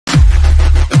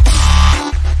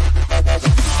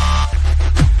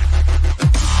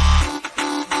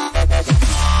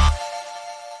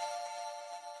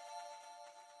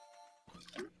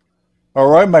All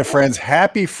right, my friends,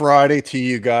 happy Friday to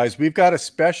you guys. We've got a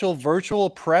special virtual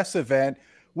press event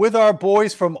with our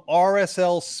boys from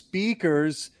RSL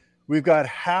Speakers. We've got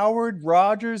Howard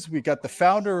Rodgers. We got the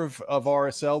founder of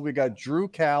RSL. We got Drew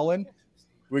Kallen.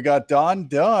 We got Don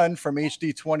Dunn from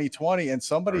HD 2020. And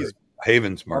somebody's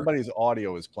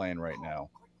audio is playing right now.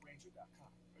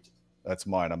 That's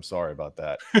mine. I'm sorry about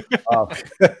that.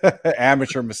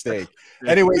 Amateur mistake.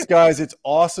 Anyways, guys, it's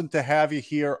awesome to have you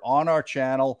here on our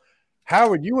channel.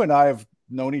 Howard, you and I have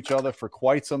known each other for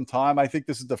quite some time. I think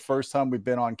this is the first time we've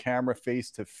been on camera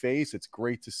face to face. It's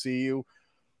great to see you.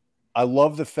 I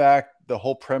love the fact, the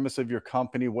whole premise of your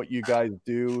company, what you guys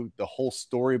do, the whole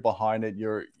story behind it.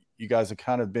 You guys have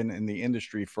kind of been in the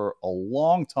industry for a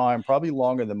long time, probably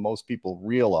longer than most people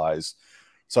realize.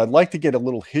 So I'd like to get a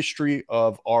little history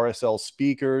of RSL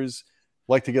Speakers.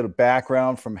 I'd like to get a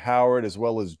background from Howard as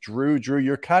well as Drew. Drew,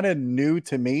 you're kind of new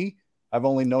to me. I've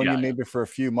only known you maybe for a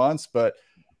few months, but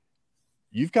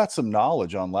you've got some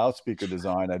knowledge on loudspeaker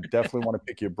design. I definitely want to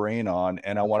pick your brain on,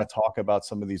 and I want to talk about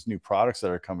some of these new products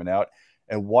that are coming out.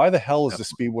 And why the hell is the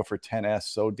Subwoofer 10S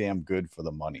so damn good for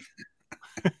the money?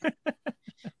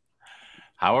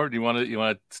 Howard, you want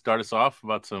to start us off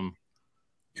about some?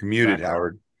 You're muted,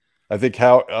 Howard. I think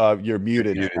you're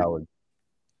muted, Howard.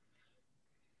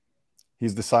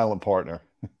 He's the silent partner.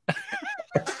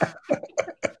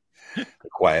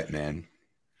 Quiet man.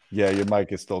 Yeah, your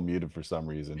mic is still muted for some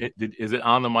reason. Is it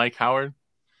on the mic, Howard?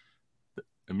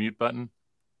 The mute button?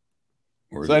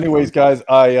 So anyways, guys,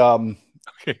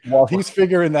 while he's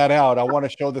figuring that out, I want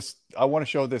to show this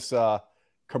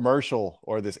commercial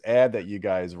or this ad that you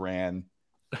guys ran,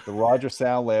 the Rodgers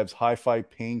Sound Labs Hi-Fi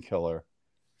Painkiller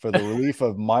for the relief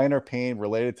of minor pain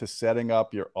related to setting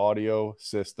up your audio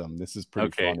system. This is pretty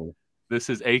funny.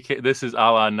 This is a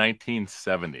la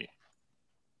 1970.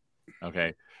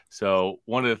 Okay, so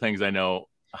one of the things I know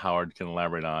Howard can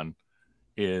elaborate on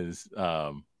is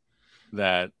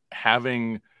that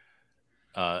having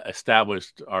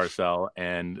established RSL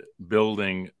and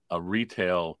building a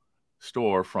retail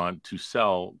storefront to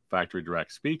sell factory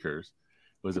direct speakers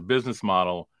was a business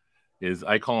model.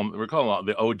 We're calling them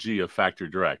the OG of factory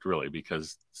direct, really,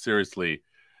 because seriously,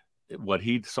 what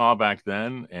he saw back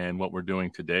then and what we're doing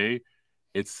today,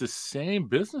 it's the same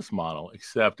business model,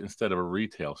 except instead of a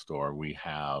retail store, we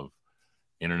have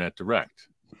internet direct.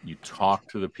 You talk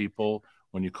to the people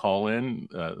when you call in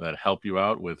that help you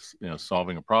out with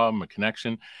solving a problem, a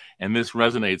connection. And this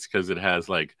resonates because it has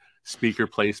like speaker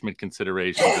placement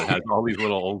considerations. It has all these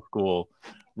little old school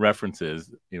references,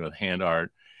 hand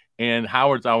art. And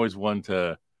Howard's always one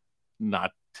to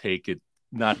not take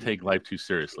life too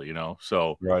seriously,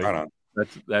 So right.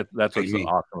 That's what's so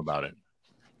awesome about it.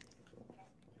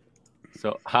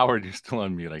 So Howard, you're still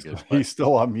on mute, I guess. He's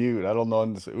still on mute. I don't know.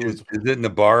 Is it in the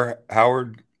bar,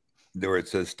 Howard, where it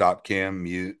says stop cam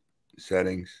mute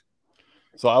settings?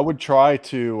 So I would try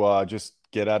to just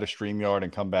get out of StreamYard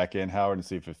and come back in, Howard, and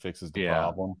see if it fixes the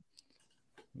problem.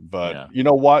 But you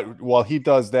know what? While he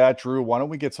does that, Drew, why don't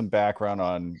we get some background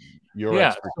on your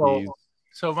expertise?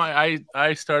 So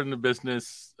I started in the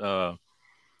business in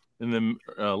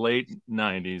the late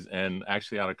 90s, and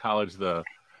actually out of college,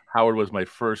 Howard was my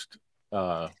first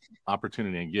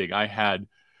opportunity and gig. I had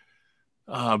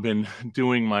been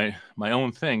doing my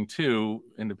own thing too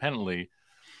independently,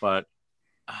 but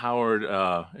Howard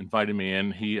invited me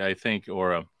in.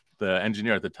 The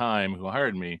engineer at the time who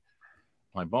hired me,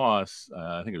 my boss,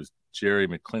 I think it was Jerry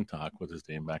McClintock was his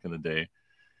name back in the day.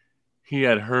 He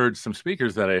had heard some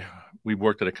speakers we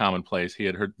worked at a common place. He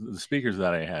had heard the speakers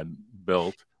that I had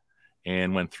built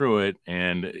and went through it.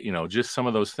 And, just some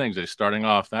of those things, starting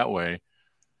off that way,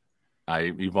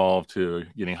 I evolved to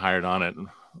getting hired on at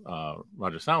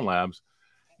Rodgers Sound Labs.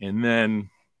 And then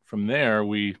from there,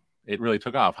 it really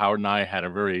took off. Howard and I had a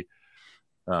very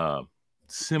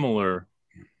similar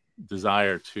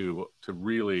desire to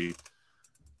really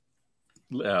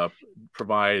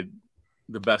provide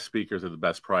the best speakers at the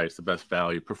best price, the best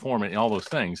value, performance, all those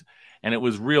things. And it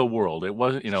was real world. It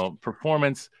wasn't,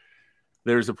 performance.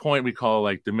 There's a point we call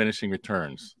like diminishing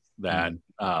returns that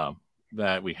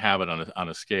that we have it on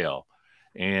a scale,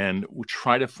 and we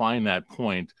try to find that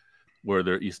point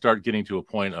where you start getting to a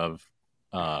point of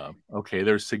okay,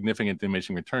 there's significant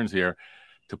diminishing returns here.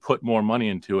 To put more money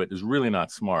into it is really not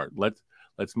smart. Let's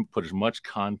put as much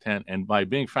content, and by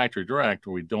being factory direct,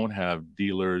 where we don't have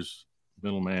dealers,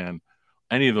 middleman,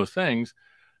 any of those things,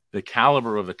 the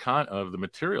caliber of the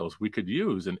materials we could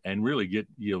use and really get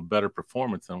better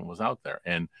performance than what was out there.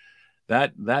 And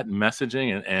that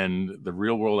messaging and the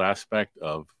real world aspect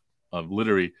of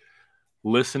literally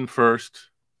listen first,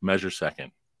 measure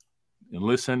second, and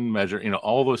listen, measure,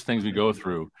 all those things we go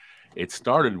through. it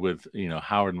started with, you know,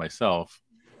 Howard and myself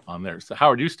on there. So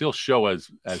Howard, you still show as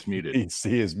muted.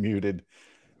 He is muted.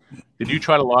 Did you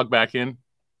try to log back in?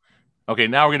 Okay,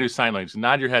 now we're gonna do sign language.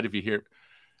 Nod your head if you hear.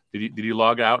 Did you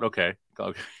log out? Okay.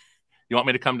 You want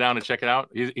me to come down and check it out?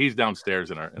 He's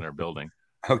downstairs in our building.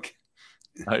 Okay.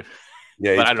 Yeah,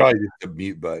 it's probably just a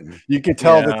mute button. You can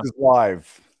tell this is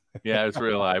live. Yeah, it's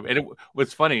real live. And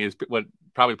what's funny is what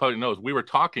probably the public knows, we were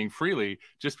talking freely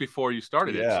just before you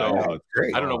started it. So it's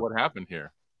great. I don't know what happened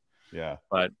here. Yeah.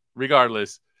 But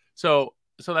regardless, so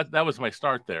that was my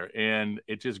start there, and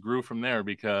it just grew from there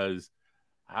because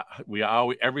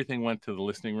everything went to the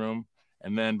listening room.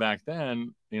 And then back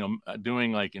then, you know,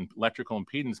 doing like electrical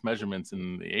impedance measurements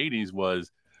in the 80s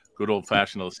was good old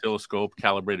fashioned oscilloscope,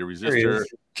 calibrated resistor.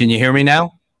 Can you hear me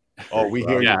now? Oh, we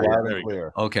hear you loud and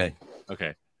clear. Okay.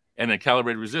 And then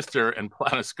calibrated resistor and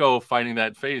on a scope, finding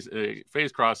that phase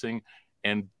crossing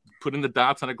and putting the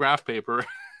dots on a graph paper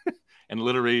and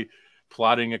literally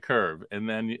plotting a curve. And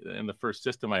then the first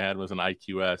system I had was an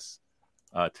IQS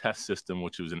test system,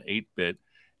 which was an 8-bit,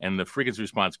 and the frequency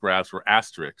response graphs were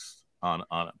asterisks on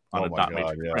a dot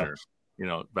matrix printer. You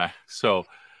know, so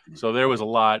there was a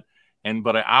lot,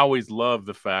 but I always loved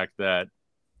the fact that,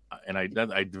 and I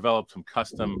developed some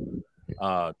custom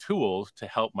tools to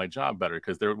help my job better,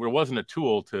 because there wasn't a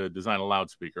tool to design a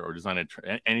loudspeaker or design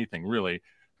anything really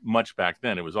much back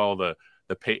then. It was all the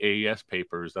AES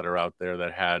papers that are out there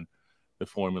that had the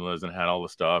formulas and had all the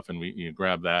stuff, and you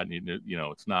grab that, and you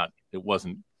know, it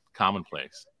wasn't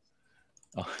commonplace.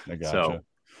 I gotcha.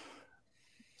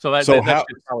 So that's just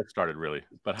how it started, really.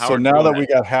 But Howard, so now that we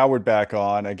got Howard back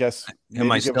on, I guess,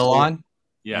 am I still on?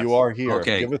 Yes. You are here.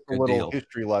 Okay, give us a little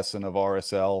history lesson of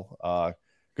RSL,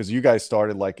 because you guys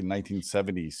started like in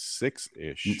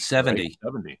 1976-ish. 70.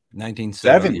 Right?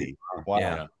 1970. Wow.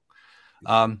 Yeah.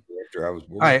 After I was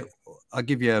born. All right, I'll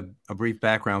give you a brief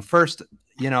background. First,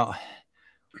 you know,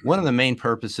 one of the main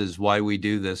purposes why we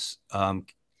do this, I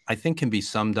think, can be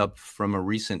summed up from a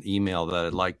recent email that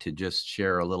I'd like to just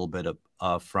share a little bit of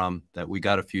from that we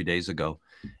got a few days ago.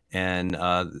 And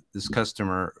this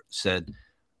customer said,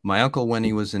 my uncle, when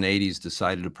he was in the 80s,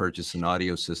 decided to purchase an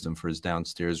audio system for his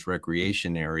downstairs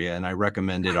recreation area, and I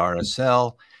recommended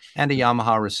RSL and a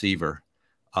Yamaha receiver.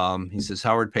 He says,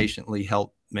 Howard patiently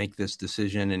helped make this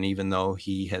decision, and even though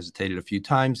he hesitated a few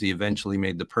times, he eventually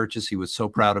made the purchase. He was so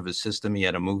proud of his system. He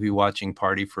had a movie watching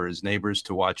party for his neighbors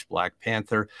to watch Black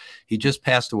Panther. He just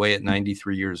passed away at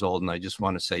 93 years old, and I just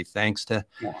want to say thanks to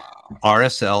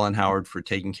RSL and Howard for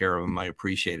taking care of him. I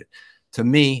appreciate it. To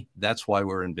me, that's why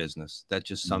we're in business. That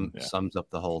just sums up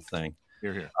the whole thing.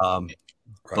 Here.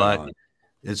 But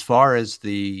as far as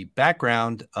the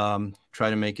background, try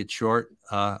to make it short.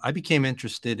 I became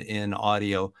interested in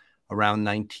audio around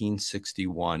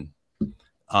 1961.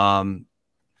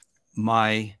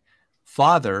 My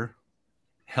father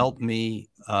helped me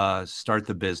start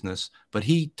the business, but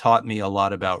he taught me a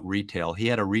lot about retail. He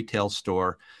had a retail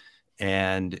store,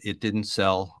 and it didn't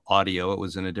sell audio. It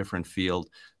was in a different field.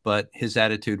 But his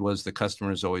attitude was the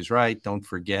customer is always right. Don't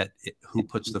forget who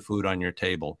puts the food on your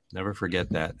table. Never forget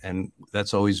that. And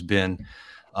that's always been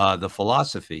the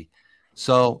philosophy.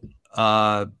 So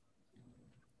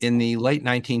in the late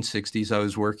 1960s, I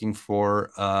was working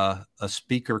for a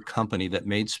speaker company that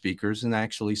made speakers and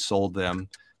actually sold them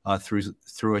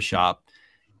through a shop,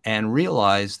 and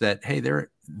realized that, hey,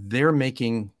 they're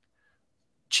making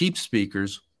cheap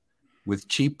speakers with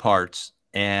cheap parts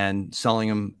and selling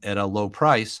them at a low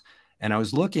price. And I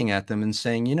was looking at them and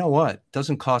saying, you know what? It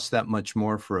doesn't cost that much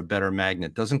more for a better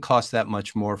magnet. It doesn't cost that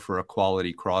much more for a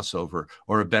quality crossover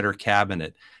or a better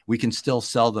cabinet. We can still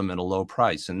sell them at a low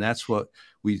price. And that's what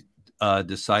we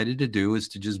decided to do, is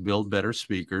to just build better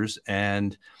speakers.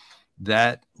 And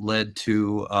that led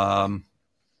to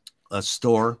a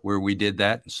store where we did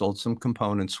that and sold some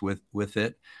components with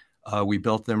it. We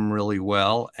built them really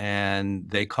well, and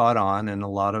they caught on, and a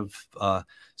lot of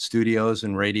studios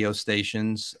and radio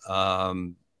stations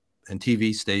and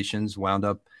TV stations wound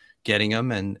up getting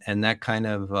them, and that kind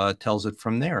of tells it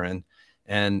from there.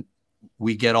 And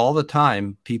we get all the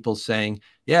time people saying,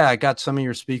 yeah, I got some of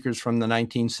your speakers from the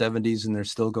 1970s and they're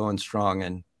still going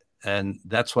strong. And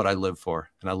that's what I live for.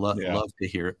 And I love to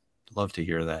hear it. Love to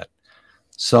hear that.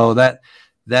 So that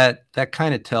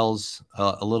kind of tells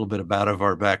a little bit about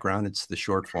our background. It's the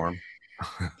short form.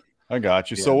 I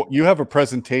got you. Yeah. So you have a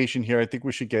presentation here. I think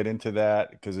we should get into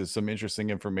that because there's some interesting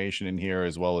information in here,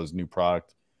 as well as new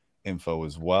product info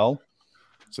as well.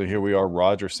 So here we are,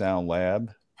 Rodgers Sound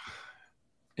Lab.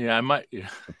 Yeah, I might. Yeah.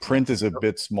 The print is a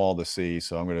bit small to see,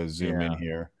 so I'm going to zoom in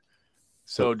here.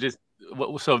 So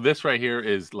this right here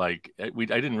is like, I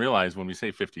didn't realize when we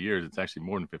say 50 years, it's actually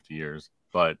more than 50 years.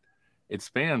 But it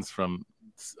spans from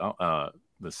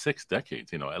the 6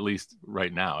 decades, at least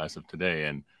right now as of today.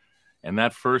 And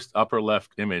that first upper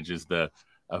left image is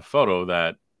a photo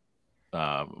that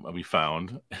we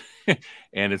found,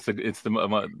 and it's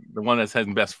the one that has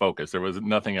best focus. There was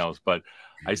nothing else, but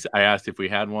I asked if we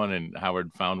had one, and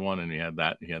Howard found one, and he had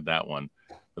that one.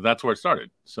 But that's where it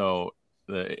started. So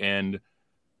the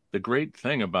great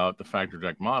thing about the factory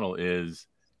direct model is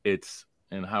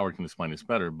and Howard can explain this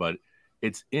better, but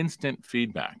it's instant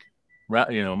feedback.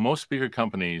 Most speaker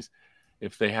companies,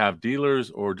 if they have dealers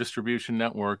or distribution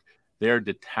network, they're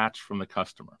detached from the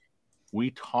customer.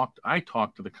 I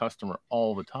talk to the customer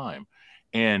all the time.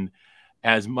 And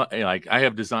as much like I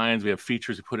have designs, we have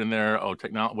features we put in there,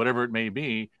 technology, whatever it may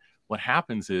be. What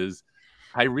happens is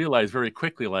I realize very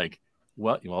quickly,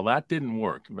 well, that didn't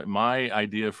work. But my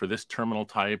idea for this terminal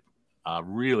type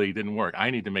really didn't work. I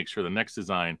need to make sure the next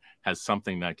design has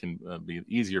something that can be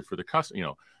easier for the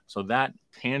customer. So that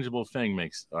tangible thing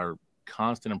makes our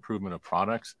constant improvement of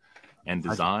products and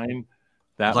design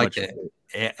that much.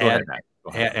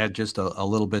 Add just a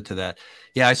little bit to that.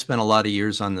 Yeah, I spent a lot of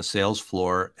years on the sales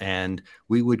floor, and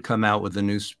we would come out with a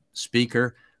new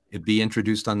speaker. It'd be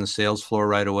introduced on the sales floor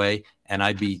right away, and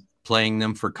I'd be playing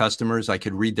them for customers. I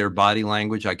could read their body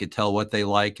language. I could tell what they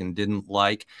like and didn't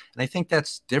like. And I think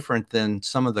that's different than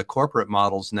some of the corporate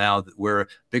models now, where a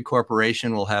big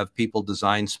corporation will have people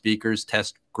design speakers,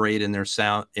 test great in their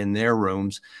sound in their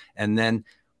rooms, and then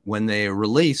when they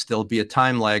release, there'll be a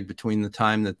time lag between the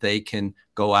time that they can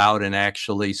go out and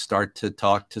actually start to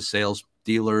talk to sales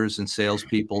dealers and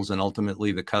salespeople and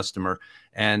ultimately the customer.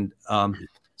 And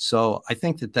so I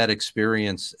think that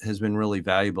experience has been really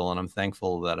valuable, and I'm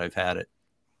thankful that I've had it.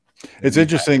 It's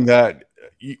interesting that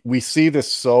we see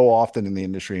this so often in the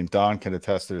industry, and Don can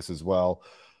attest to this as well.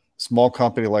 Small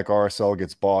company like RSL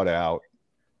gets bought out.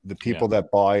 The people that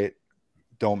buy it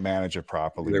don't manage it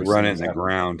properly. They run it in the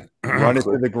ground. Run it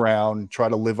to the ground, try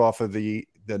to live off of the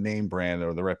name brand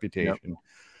or the reputation. Yep.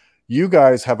 You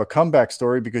guys have a comeback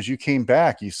story because you came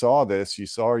back. You saw this. You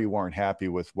saw you weren't happy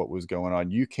with what was going on.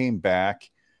 You came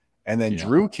back, and then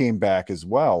Drew came back as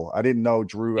well. I didn't know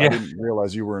Drew. I didn't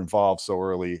realize you were involved so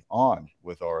early on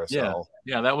with RSL.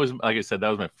 Yeah, that was, like I said, that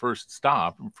was my first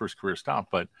career stop.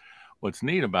 But what's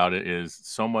neat about it is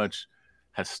so much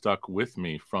has stuck with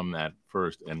me from that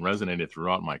first and resonated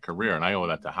throughout my career. And I owe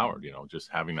that to Howard, just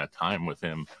having that time with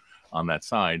him on that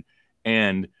side.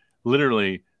 And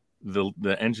literally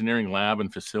the engineering lab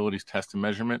and facilities test and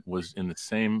measurement was in the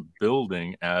same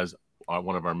building as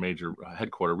one of our major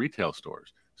headquarter retail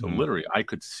stores. So literally I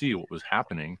could see what was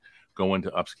happening, go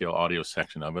into upscale audio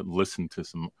section of it, listen to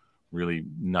some really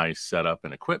nice setup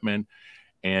and equipment,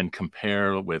 and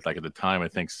compare with, like, at the time, I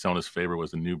think Sonos Faber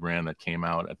was a new brand that came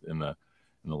out in the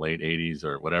late 80s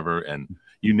or whatever, and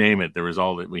you name it, there was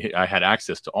all that. I had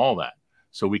access to all that,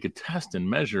 so we could test and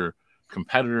measure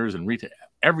competitors and retail,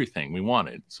 everything we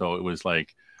wanted. So it was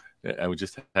like I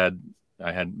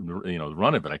had the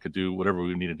run of it. I could do whatever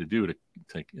we needed to do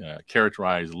to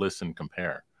characterize, listen,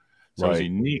 compare. So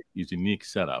it was unique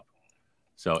setup.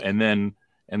 So and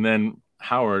then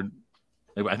Howard,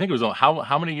 I think it was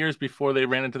how many years before they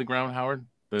ran into the ground, Howard,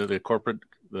 the corporate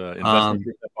investment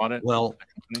group that bought it? Well,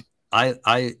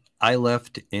 I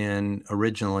left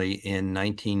originally in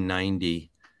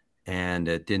 1990, and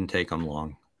it didn't take them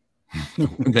long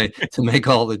to make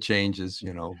all the changes,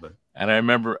 But and I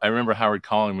remember Howard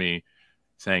calling me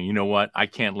saying, "You know what? I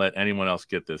can't let anyone else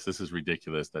get this. This is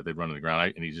ridiculous that they run to the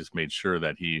ground." And he just made sure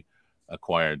that he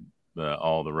acquired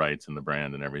all the rights and the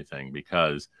brand and everything,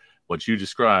 because what you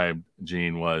described,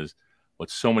 Gene, was what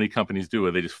so many companies do.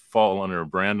 They just fall under a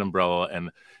brand umbrella, and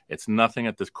it's nothing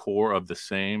at the core of the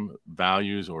same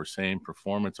values or same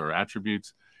performance or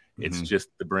attributes. It's just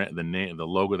the brand, the name, the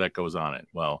logo that goes on it.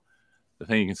 Well, the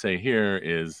thing you can say here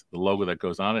is the logo that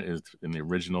goes on it is in the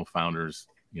original founders,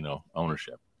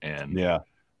 ownership. And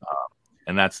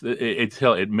and that's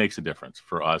it makes a difference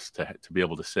for us to be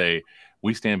able to say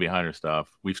we stand behind our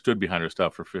stuff. We've stood behind our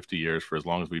stuff for 50 years, for as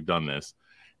long as we've done this,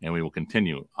 and we will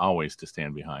continue always to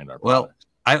stand behind our products.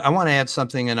 I want to add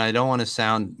something, and I don't want to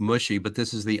sound mushy, but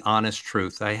this is the honest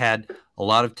truth. I had a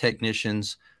lot of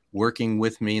technicians working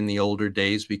with me in the older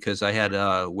days because I had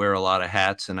to wear a lot of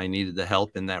hats, and I needed the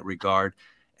help in that regard.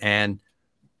 And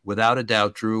without a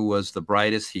doubt, Drew was the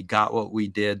brightest. He got what we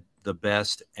did the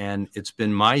best, and it's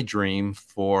been my dream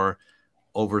for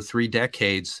over 3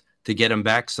 decades to get him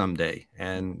back someday.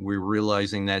 And we're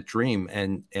realizing that dream.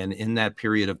 And in that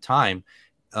period of time,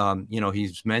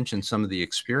 he's mentioned some of the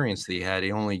experience that he had.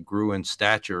 He only grew in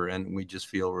stature, and we just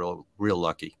feel real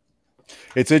lucky.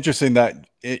 It's interesting that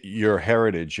your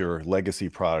heritage, your legacy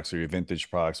products or your vintage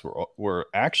products were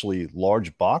actually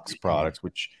large box products,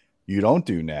 which you don't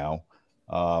do now.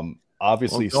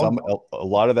 Obviously, a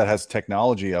lot of that has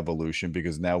technology evolution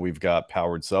because now we've got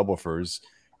powered subwoofers,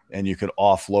 and you could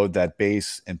offload that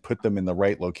bass and put them in the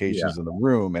right locations in the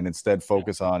room, and instead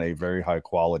focus on a very high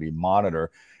quality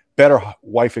monitor, better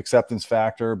wife acceptance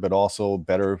factor, but also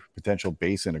better potential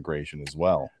bass integration as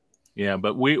well. Yeah,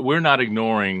 but we're not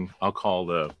ignoring, I'll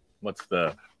call what's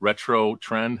the retro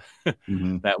trend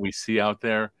that we see out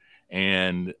there.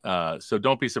 And so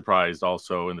don't be surprised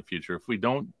also in the future if we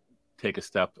don't take a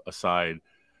step aside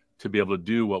to be able to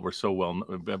do what we're so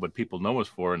what people know us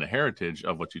for in the heritage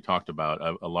of what you talked about,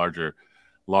 a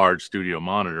large studio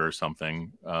monitor or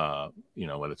something, you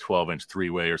know, with a 12-inch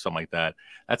three-way or something like that.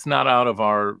 That's not out of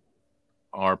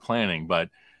our planning, but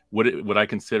would I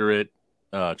consider it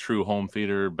true home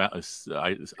theater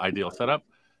ideal setup?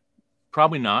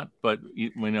 Probably not, but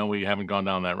we know we haven't gone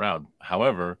down that route.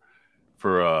 However,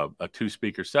 for a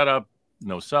 2-speaker setup,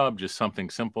 no sub, just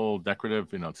something simple,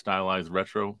 decorative, you know, stylized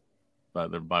retro,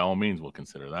 but by all means we'll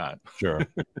consider that. Sure.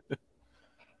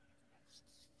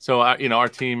 So you know, our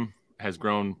team has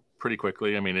grown pretty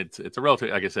quickly. I mean, it's a relative,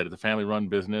 like I said, it's a family-run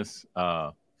business.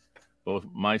 Both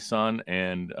my son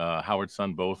and Howard's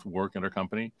son both work in our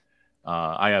company.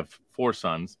 I have 4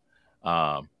 sons,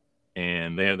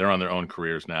 and they're on their own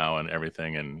careers now and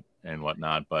everything and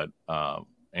whatnot. But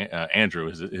Andrew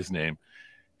is his name.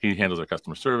 He handles our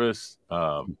customer service.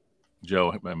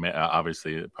 Joe,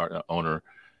 obviously owner,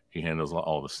 he handles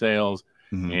all the sales.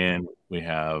 And we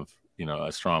have, you know,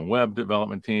 a strong web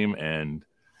development team, and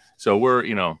so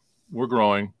we're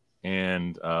growing,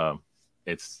 and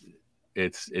it's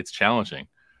challenging,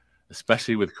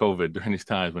 especially with COVID during these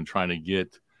times when trying to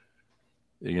get,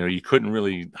 you know, you couldn't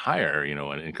really hire, you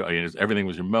know, and everything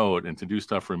was remote, and to do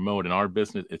stuff remote in our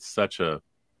business, it's such a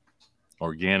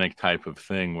organic type of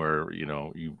thing where, you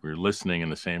know, you're listening in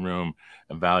the same room,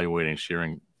 evaluating,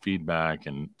 sharing feedback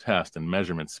and test and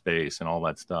measurement space and all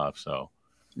that stuff. So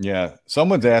yeah,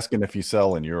 someone's asking if you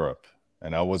sell in Europe,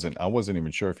 and I wasn't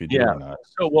even sure if you do or not.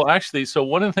 So well, actually, so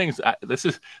one of the things, this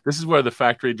is where the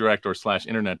factory direct or /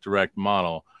 internet direct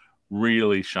model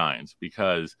really shines,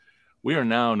 because we are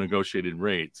now negotiated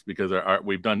rates because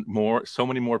we've done more. So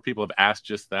many more people have asked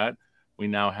just that. We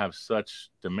now have such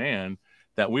demand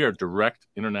that we are direct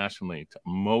internationally to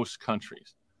most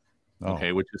countries.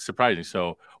 Okay, which is surprising.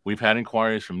 So we've had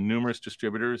inquiries from numerous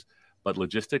distributors, but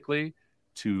logistically,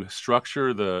 to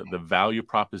structure the value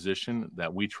proposition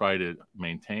that we try to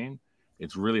maintain,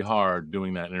 it's really hard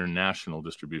doing that international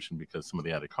distribution because some of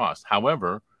the added costs.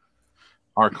 However,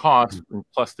 our cost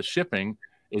plus the shipping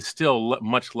is still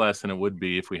much less than it would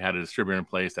be if we had a distributor in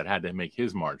place that had to make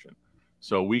his margin.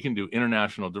 So we can do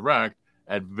international direct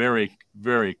at very,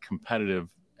 very competitive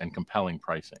and compelling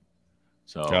pricing.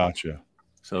 So gotcha.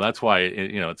 So that's why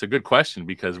you know, it's a good question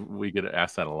because we get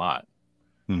asked that a lot.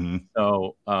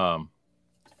 So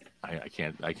I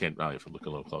can't. I have to look a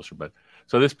little closer. But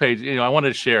so this page, you know, I wanted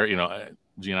to share. You know,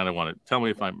 Gene, I don't want to tell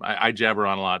me if I jabber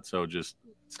on a lot. So just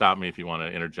stop me if you want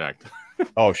to interject.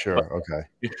 Oh, sure.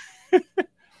 Okay.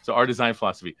 So our design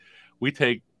philosophy, we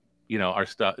take, you know, our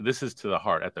stuff. This is to the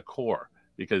heart, at the core,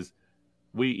 because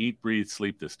we eat, breathe,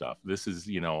 sleep this stuff. This is,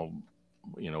 you know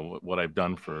what I've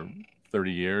done for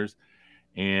 30 years,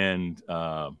 and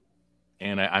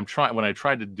I'm trying. What I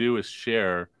tried to do is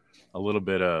share a little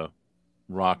bit of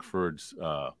Rockford's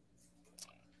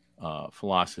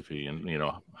philosophy, and you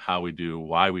know, how we do,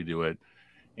 why we do it,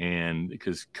 and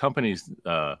because companies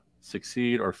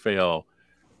succeed or fail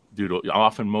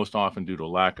most often due to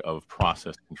lack of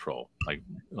process control.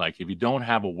 Like if you don't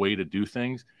have a way to do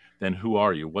things, then who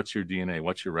are you? What's your DNA?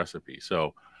 What's your recipe?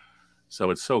 So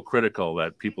it's so critical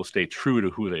that people stay true to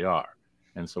who they are,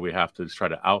 and so we have to try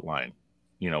to outline,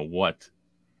 you know, what,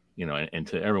 you know, and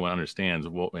to everyone understands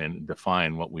what and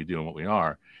define what we do and what we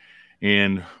are,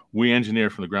 and we engineer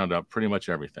from the ground up pretty much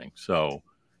everything. So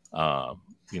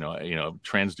you know,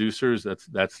 transducers,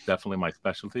 that's definitely my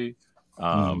specialty.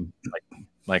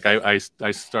 Like I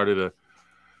started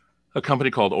a company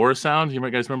called Aura Sound.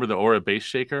 You guys remember the Aura bass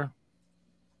shaker?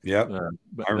 Yeah,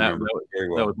 I remember very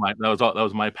well. That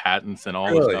was my patents and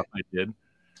all the stuff I did.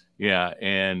 Yeah,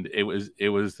 and it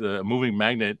was a moving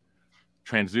magnet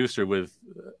transducer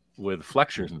with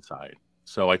flexures inside.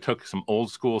 So I took some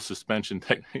old school suspension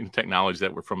technologies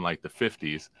that were from like the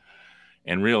 50s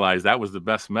and realized that was the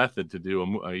best method to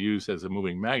do use as a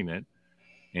moving magnet.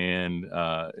 And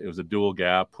it was a dual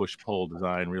gap push pull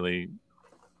design, really,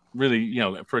 you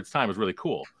know, for its time, it was really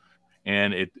cool.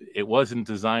 And it wasn't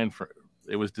designed for,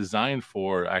 it was designed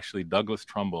for actually Douglas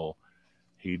Trumbull,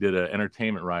 he did an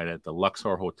entertainment ride at the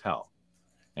Luxor Hotel,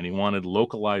 and he wanted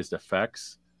localized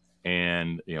effects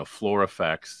and floor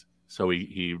effects. So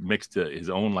he mixed his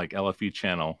own like LFE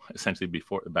channel essentially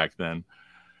back then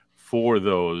for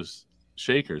those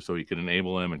shakers, so he could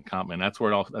enable them and and that's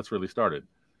where that's really started.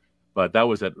 But that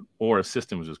was at Aura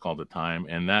Systems, was called at the time,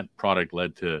 and that product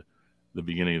led to the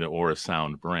beginning of the Aura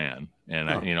Sound brand. And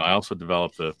I also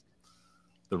developed the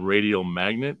radial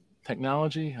magnet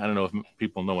technology. I don't know if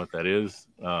people know what that is.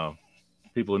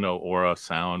 People who know Aura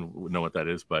Sound know what that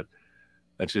is, but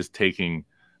that's just taking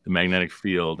the magnetic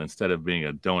field, instead of being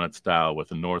a donut style with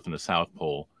the north and the south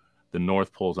pole, the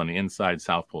north pole's on the inside,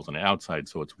 south pole's on the outside,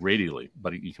 so it's radially,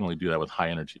 but you can only do that with high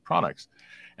energy products.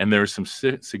 And there's some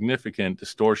significant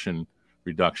distortion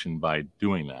reduction by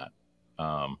doing that,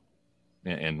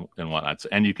 and whatnot.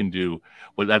 And you can do,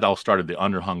 well, that all started the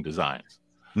underhung designs.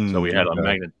 So we had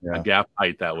a gap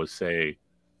height that was, say,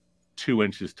 2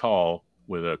 inches tall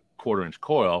with a 1/4 inch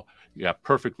coil. You got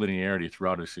perfect linearity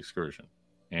throughout this excursion.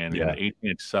 And an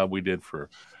 18-inch sub we did for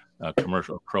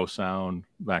commercial Pro Sound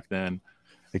back then.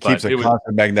 It keeps a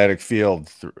constant magnetic field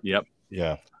through. Yep.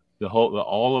 Yeah.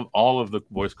 All of the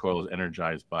voice coil is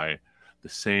energized by the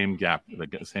same gap,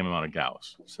 the same amount of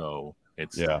Gauss. So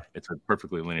it's a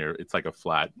perfectly linear. It's like a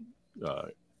flat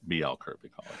BL curve, they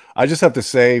call it. I just have to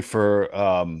say,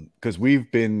 because we've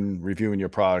been reviewing your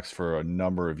products for a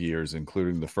number of years,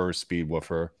 including the first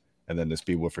Subwoofer, and then the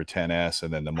Subwoofer 10S,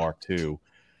 and then the Mark II.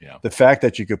 Yeah. The fact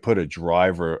that you could put a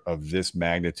driver of this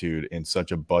magnitude in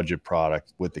such a budget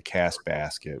product with the cast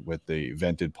basket, with the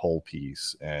vented pole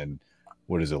piece, and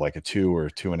what is it, like a 2 or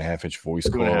 2.5 inch voice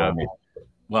coil? I mean,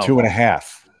 well, 2.5.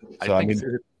 So I mean,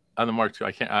 on the Mark II,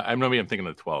 I can't. I'm thinking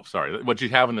of the 12. Sorry, what you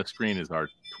have on the screen is our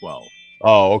 12.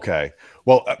 Oh, okay.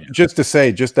 Well, just to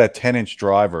say, just that 10-inch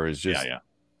driver is just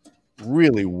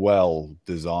really well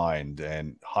designed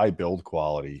and high build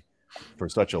quality for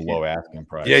such a low asking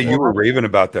price. Yeah, you were raving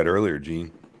about that earlier, Gene.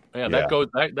 Yeah,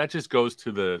 that just goes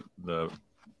to the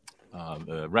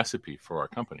recipe for our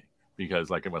company, because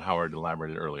like what Howard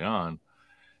elaborated early on,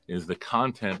 is the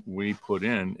content we put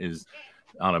in is,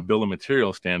 on a bill of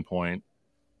material standpoint,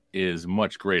 is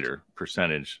much greater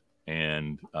percentage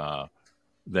and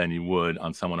than you would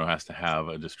on someone who has to have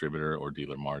a distributor or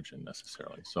dealer margin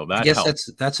necessarily. So that, I guess,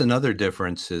 helps. That's another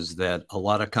difference, is that a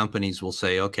lot of companies will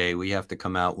say, okay, we have to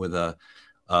come out with a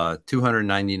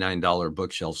 $299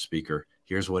 bookshelf speaker.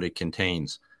 Here's what it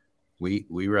contains. We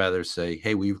rather say,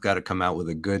 hey, we've got to come out with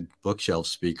a good bookshelf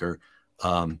speaker.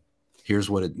 Here's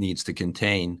what it needs to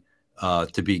contain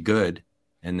to be good,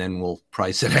 and then we'll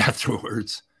price it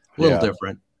afterwards. A little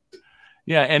different.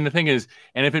 Yeah, and the thing is,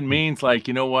 and if it means, like,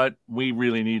 you know what, we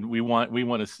want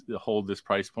to hold this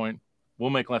price point, we'll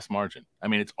make less margin. I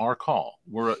mean, it's our call.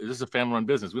 This is a family-run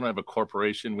business. We don't have a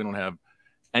corporation. We don't have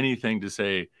anything to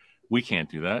say we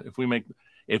can't do that. If we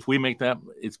make that,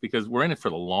 it's because we're in it for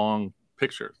the long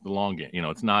picture, the long game.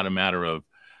 It's not a matter of,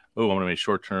 oh, I'm going to make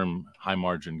short-term high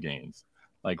margin gains.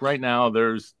 Like right now,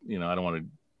 there's, I don't want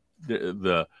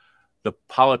to, the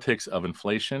politics of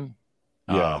inflation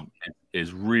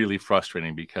is really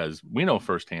frustrating, because we know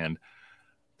firsthand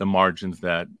the margins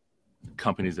that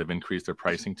companies have increased their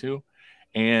pricing to.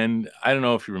 And I don't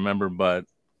know if you remember, but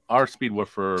our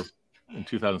Subwoofer in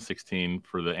 2016,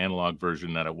 for the analog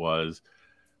version that it was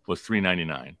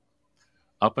 $399.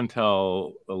 Up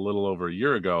until a little over a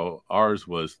year ago, ours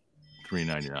was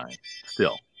 $399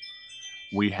 still.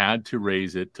 We had to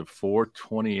raise it to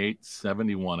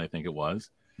 $428.71, I think it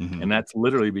was. Mm-hmm. And that's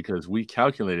literally because we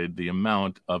calculated the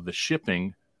amount of the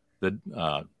shipping, the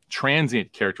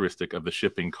transient characteristic of the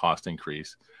shipping cost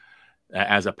increase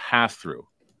as a pass-through.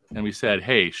 And we said,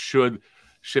 hey, should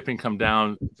shipping come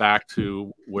down back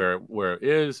to where it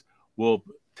is, we'll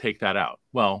take that out.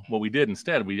 Well, what we did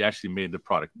instead, we actually made the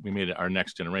product, we made our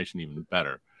next generation even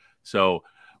better. So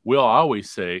we'll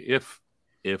always say, if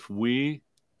we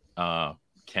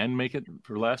can make it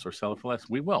for less or sell it for less,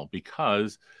 we will,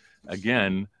 because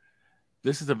again,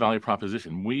 this is a value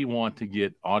proposition. We want to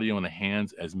get audio in the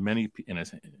hands in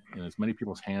as many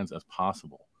people's hands as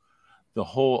possible.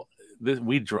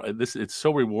 It's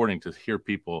so rewarding to hear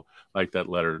people like that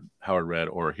letter Howard read,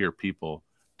 or hear people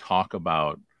talk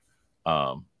about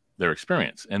their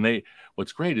experience. And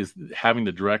what's great is having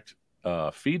the direct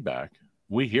feedback.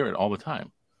 We hear it all the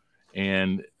time.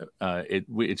 And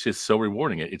it's just so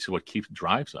rewarding. It's what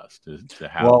drives us to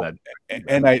have that.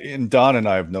 And Don and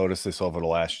I have noticed this over the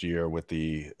last year with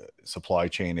the supply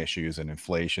chain issues and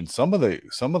inflation. Some of the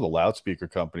loudspeaker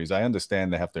companies, I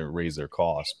understand they have to raise their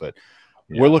costs, but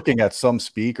we're looking at some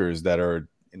speakers that are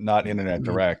not internet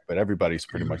direct, but everybody's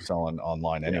pretty much selling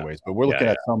online anyways. But we're looking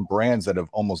at some brands that have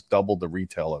almost doubled the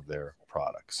retail of their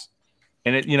product. works.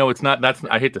 And it, you know, it's not, that's,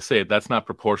 I hate to say it, that's not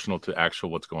proportional to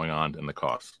actual what's going on in the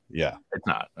cost. Yeah. It's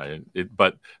not.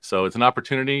 But so it's an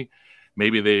opportunity.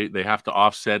 Maybe they have to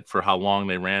offset for how long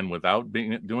they ran without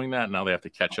doing that. Now they have to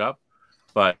catch up.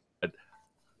 But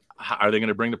are they going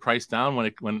to bring the price down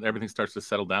when everything starts to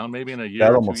settle down? Maybe in a year.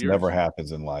 That or almost 2 years? never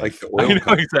happens in life. Like the I oil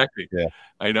know, exactly. Yeah,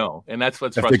 I know, and that's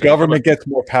what's if the frustrating. government gets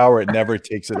more power, it never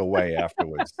takes it away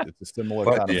afterwards. It's a similar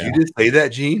What, kind of. did you just say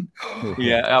that, Gene?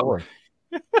 Yeah. of course.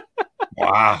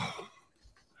 Wow.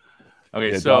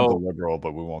 Okay, Yeah, so John's a liberal,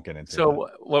 but we won't get into that. so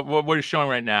what we're showing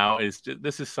right now is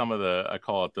this is some of the, I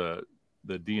call it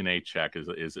the DNA check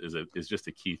is just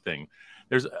a key thing.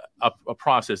 There's a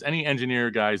process. Any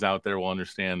engineer guys out there will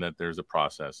understand that there's a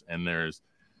process, and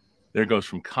there goes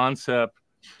from concept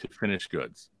to finished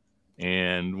goods.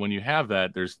 And when you have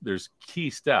that, there's key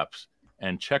steps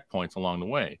and checkpoints along the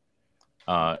way.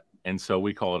 And so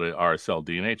we call it an RSL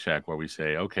DNA check, where we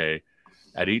say, okay,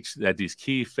 at these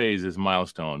key phases,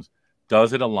 milestones,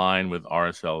 does it align with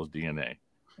RSL's DNA?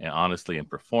 And honestly, in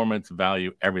performance,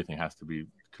 value, everything has to be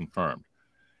confirmed.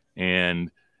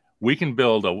 And we can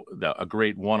build a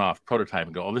great one-off prototype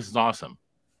and go, oh, this is awesome.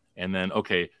 And then,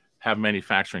 okay, have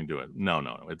manufacturing do it. No,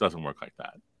 it doesn't work like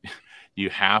that. You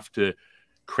have to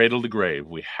cradle to grave.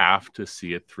 We have to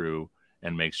see it through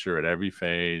and make sure at every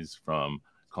phase, from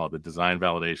call it the design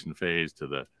validation phase to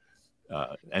the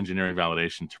engineering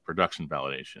validation to production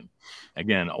validation.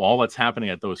 Again, all that's happening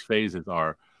at those phases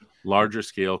are larger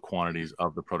scale quantities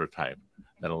of the prototype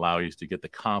that allow you to get the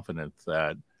confidence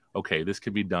that, okay, this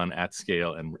could be done at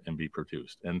scale and be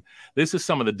produced. And this is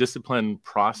some of the discipline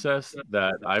process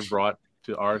that I've brought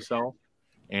to RSL,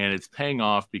 and it's paying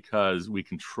off because we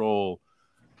control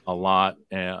a lot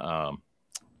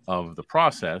of the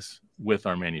process with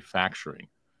our manufacturing.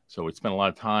 So we spent a lot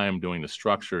of time doing the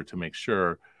structure to make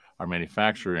sure our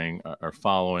manufacturing are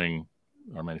following,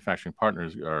 our manufacturing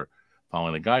partners are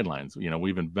following the guidelines. You know,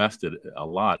 we've invested a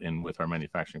lot with our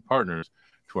manufacturing partners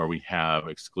to where we have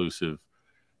exclusive,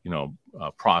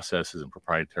 processes and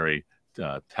proprietary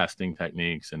testing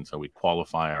techniques. And so we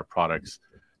qualify our products,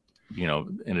 in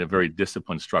a very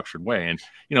disciplined, structured way. And,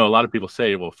 a lot of people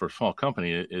say, well, for a small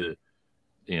company,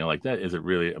 like that, is it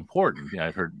really important?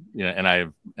 I've heard, and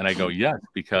I go, yes,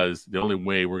 because the only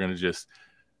way we're going to just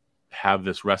have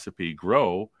this recipe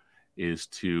grow is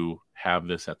to have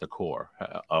this at the core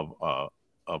of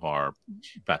our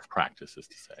best practices,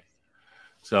 to say.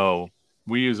 So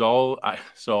we use I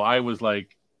was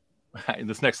like,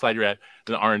 this next slide you're at,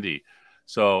 the R&D.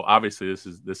 So obviously this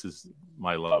is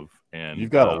my love. And you've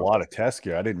got a lot of test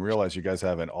gear. I didn't realize you guys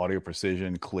have an Audio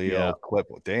Precision, Clio, Clip.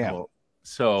 Damn. Well,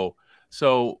 so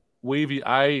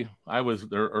I was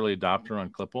their early adopter on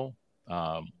Klippel.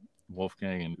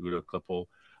 Wolfgang and Udo Klippel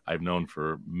I've known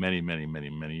for many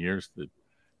years, the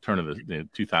turn of the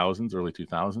 2000s, early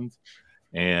 2000s.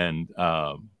 And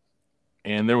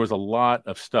there was a lot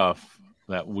of stuff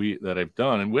that I've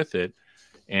done and with it,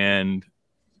 and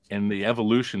the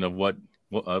evolution of what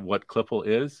Klippel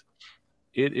is.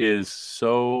 It is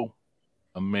so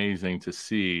amazing to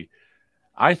see.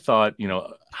 I thought,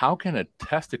 how can a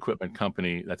test equipment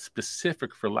company that's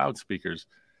specific for loudspeakers,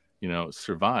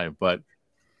 survive? But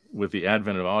with the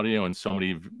advent of audio and so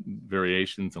many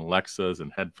variations and Alexas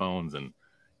and headphones and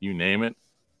you name it,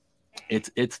 it's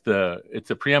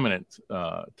a preeminent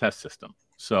test system.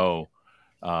 So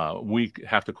we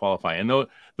have to qualify. And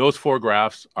those four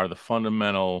graphs are the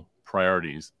fundamental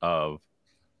priorities of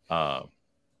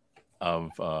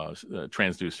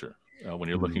transducer when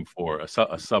you're looking for a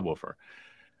subwoofer.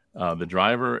 The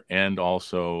driver and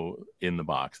also in the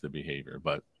box, the behavior.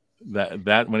 But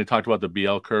that when he talked about the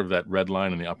BL curve, that red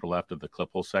line in the upper left of the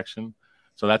Klippel section,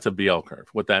 so that's a BL curve.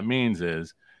 What that means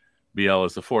is BL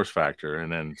is the force factor.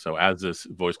 And then so as this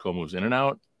voice coil moves in and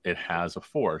out, it has a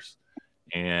force.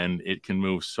 And it can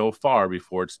move so far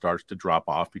before it starts to drop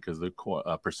off because the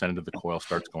percentage of the coil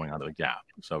starts going out of the gap.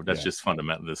 So that's just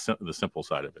fundamental, the simple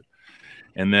side of it.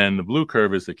 And then the blue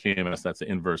curve is the KMS. That's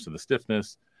the inverse of the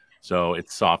stiffness. So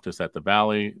it's softest at the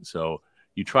valley. So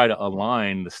you try to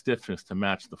align the stiffness to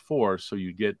match the force, so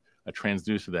you get a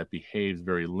transducer that behaves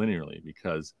very linearly,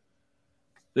 because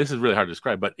this is really hard to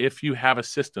describe. But if you have a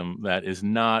system that is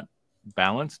not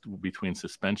balanced between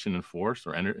suspension and force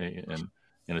or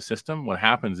in a system, what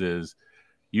happens is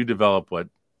you develop what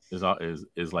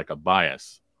is like a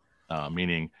bias,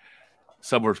 meaning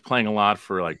subwoofer's playing a lot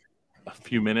for like a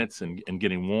few minutes and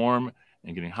getting warm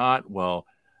and getting hot. Well,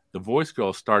 the voice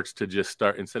coil starts to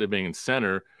instead of being in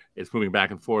center, it's moving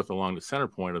back and forth along the center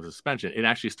point of the suspension. It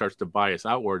actually starts to bias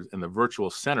outwards, and the virtual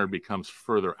center becomes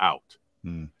further out.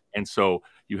 And so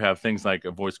you have things like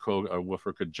a voice coil or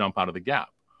woofer could jump out of the gap,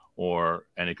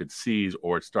 and it could seize,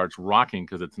 or it starts rocking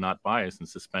because it's not biased and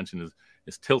suspension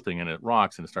is tilting, and it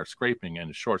rocks and it starts scraping and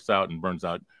it shorts out and burns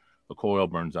out a coil,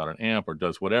 burns out an amp, or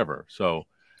does whatever. So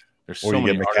there's so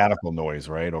many mechanical noise,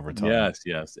 right, over time.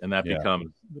 Yes, and that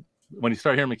becomes, when you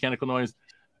start hearing mechanical noise,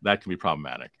 that can be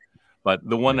problematic. But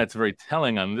the one that's very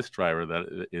telling on this driver,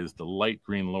 that is the light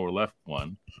green lower left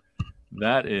one,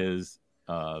 that is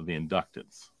the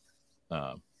inductance.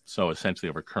 So essentially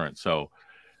over current. So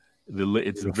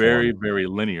it's very, very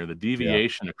linear. The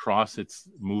deviation across its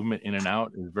movement in and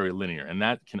out is very linear. And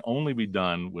that can only be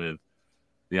done with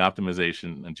the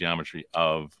optimization and geometry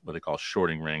of what they call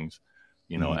shorting rings,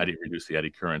 you know, reduce the eddy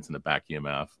currents in the back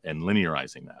EMF and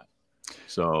linearizing that.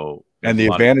 So, and the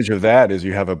advantage of that is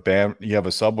you have a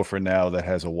subwoofer now that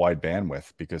has a wide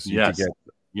bandwidth, because you can get,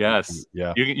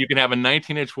 you can have a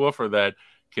 19-inch woofer that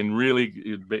can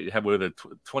really have with a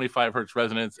 25 hertz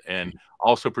resonance and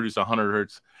also produce 100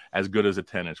 hertz as good as a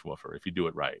 10-inch woofer if you do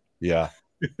it right. Yeah.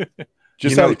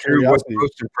 Just out of curiosity, what's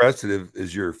most impressive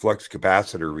is your flux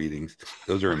capacitor readings.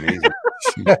 Those are amazing.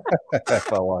 That's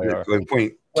how I are.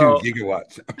 0.2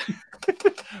 gigawatts.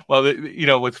 Well, you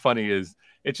know, what's funny is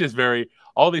it's just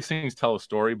all these things tell a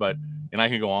story, and I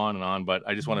can go on and on, but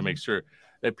I just want to make sure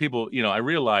that people, you know, I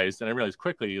realized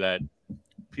quickly that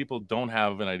people don't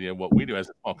have an idea of what we do as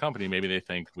a small company. Maybe they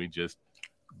think we just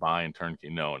buy and turnkey.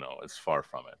 No, it's far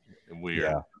from it. We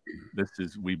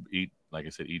eat, like I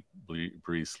said, eat,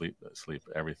 breathe, sleep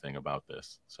everything about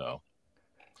this. So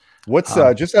what's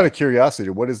just out of curiosity,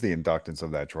 what is the inductance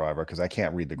of that driver? Because I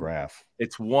can't read the graph.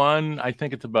 It's I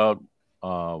think it's about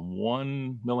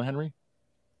 1 millihenry.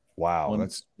 Wow.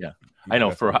 I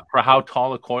know for how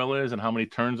tall a coil is and how many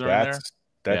turns are in there.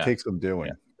 That takes some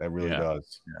doing. That really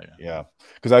does. Yeah.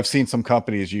 Because I've seen some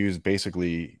companies use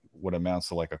basically what amounts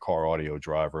to like a car audio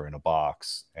driver in a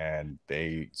box, and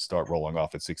they start rolling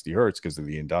off at 60 hertz because of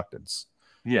the inductance.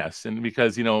 Yes. And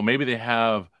because, you know, maybe they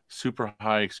have super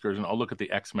high excursion. I'll look at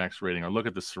the X-Max rating or look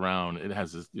at the surround. It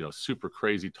has this, you know, super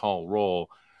crazy tall roll.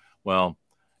 Well,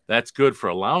 that's good for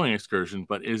allowing excursion,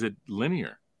 but is it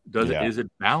linear? Is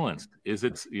it balanced? Is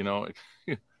it, you know,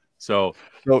 so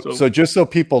just so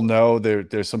people know,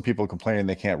 there's some people complaining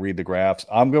they can't read the graphs.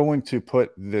 I'm going to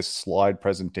put this slide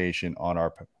presentation on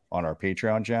our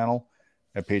Patreon channel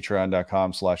at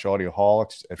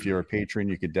patreon.com/audioholics. If you're a patron,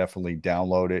 you could definitely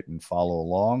download it and follow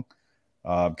along,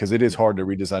 because it is hard to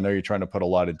read this. I know you're trying to put a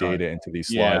lot of data into these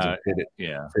slides and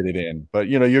fit it in, but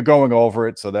you know, you're going over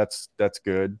it, so that's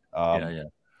good.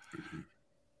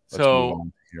 So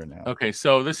here now. Okay,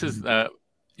 so this is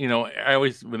you know, I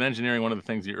always, with engineering, one of the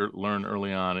things you learn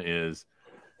early on is,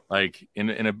 like, in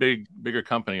a bigger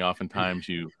company, oftentimes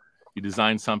you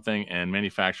design something and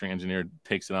manufacturing engineer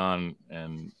takes it on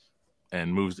and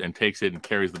moves and takes it and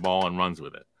carries the ball and runs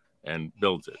with it and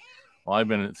builds it. Well, I've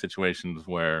been in situations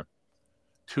where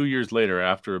 2 years later,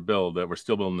 after a build, that we're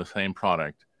still building the same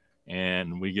product,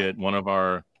 and we get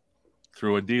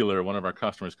through a dealer, one of our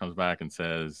customers comes back and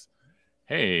says,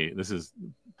 hey, this is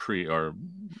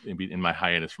in my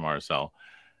hiatus from RSL.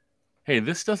 Hey,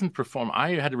 this doesn't perform.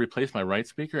 I had to replace my right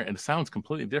speaker and it sounds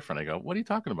completely different. I go, what are you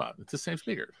talking about? It's the same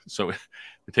speaker. So we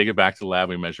take it back to the lab,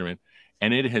 we measure it,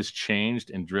 and it has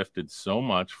changed and drifted so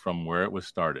much from where it was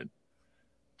started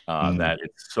that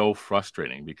it's so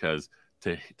frustrating, because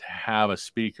to have a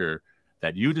speaker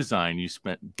that you designed, you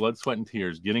spent blood, sweat, and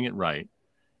tears getting it right,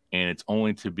 and it's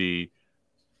only to be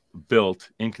built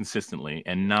inconsistently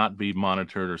and not be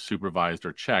monitored or supervised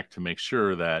or checked to make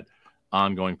sure that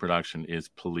ongoing production is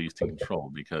policed and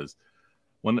controlled. Because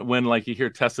when like you hear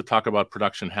Tesla talk about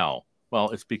production hell, well,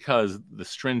 it's because the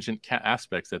stringent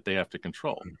aspects that they have to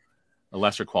control. A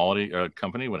lesser quality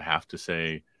company would have to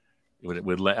say,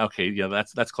 okay, yeah,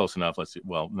 that's close enough. Let's see.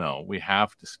 Well, no, we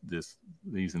have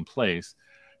these in place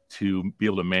to be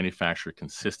able to manufacture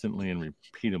consistently and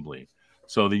repeatably.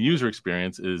 So the user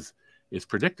experience is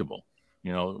predictable.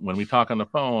 You know, when we talk on the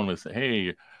phone, we say,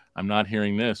 hey, I'm not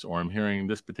hearing this, or I'm hearing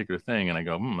this particular thing. And I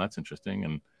go, that's interesting.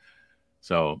 And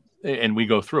so, and we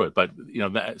go through it. But, you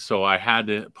know, so I had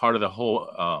to, part of the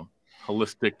whole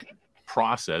holistic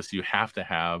process, you have to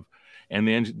have, and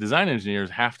the design engineers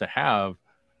have to have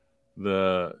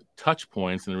the touch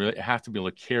points, and really have to be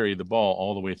able to carry the ball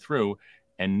all the way through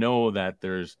and know that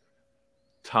there's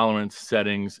tolerance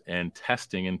settings and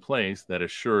testing in place that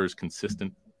assures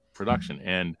consistent production.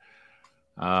 And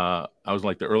I was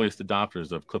like the earliest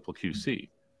adopters of Clipple QC,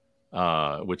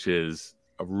 which is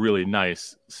a really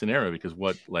nice scenario, because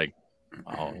it's a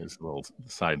little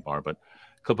sidebar, but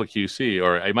Clipple QC,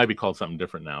 or it might be called something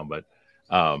different now, but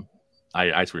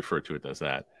I just refer to it as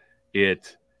that.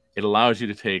 It allows you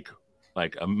to take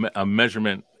like a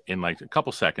measurement in like a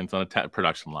couple seconds on a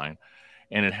production line,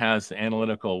 and it has the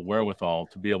analytical wherewithal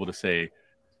to be able to say,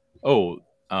 oh,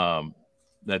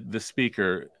 that this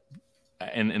speaker,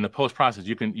 and in the post process,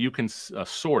 you can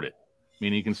sort it,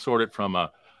 meaning you can sort it from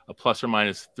a plus or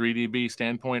minus 3 dB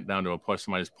standpoint down to a plus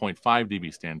or minus 0.5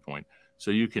 dB standpoint. So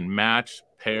you can match,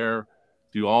 pair,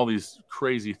 do all these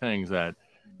crazy things that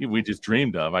we just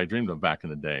dreamed of. I dreamed of back in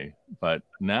the day, but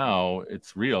now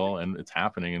it's real and it's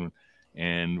happening,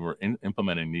 and we're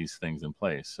implementing these things in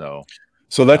place.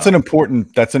 So that's an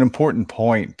important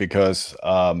point, because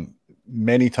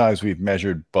many times we've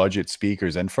measured budget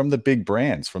speakers, and from the big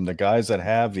brands, from the guys that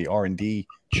have the R&D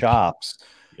chops,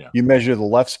 you measure the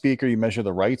left speaker, you measure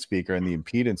the right speaker, and the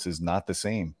impedance is not the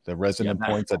same. The resonant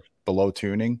points at below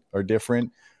tuning are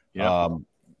different.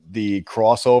 The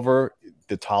crossover,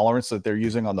 the tolerance that they're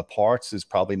using on the parts is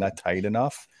probably not tight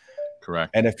enough.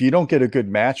 Correct. And if you don't get a good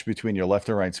match between your left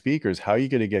and right speakers, how are you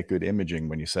going to get good imaging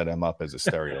when you set them up as a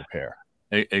stereo pair?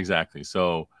 Exactly.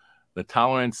 So the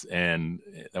tolerance and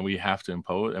we have to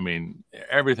impose, I mean,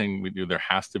 everything we do, there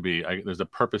has to be, there's a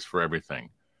purpose for everything,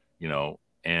 you know,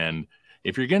 and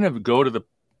if you're going to go to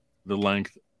the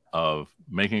length of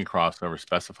making a crossover,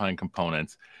 specifying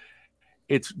components,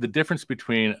 it's the difference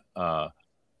between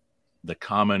the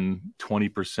common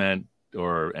 20%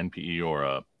 or NPE or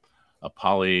a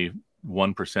poly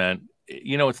 1%.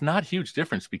 You know, it's not a huge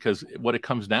difference, because what it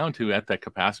comes down to at that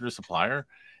capacitor supplier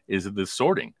is the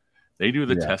sorting. They do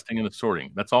the testing and the sorting.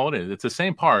 That's all it is. It's the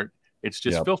same part. It's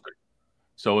just filtered.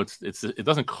 So it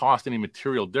doesn't cost any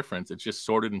material difference. It's just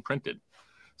sorted and printed.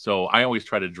 So I always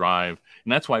try to drive,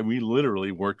 and that's why we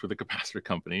literally worked with a capacitor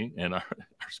company, and our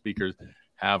speakers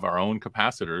have our own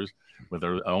capacitors with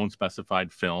our own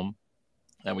specified film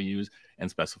that we use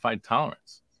and specified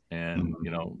tolerance. And,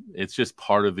 you know, it's just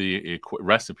part of the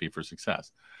recipe for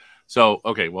success. So,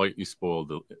 okay, well, you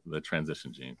spoiled the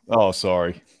transition, Gene. Oh,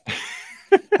 sorry.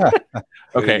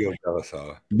 Okay.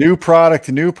 New product,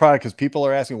 because people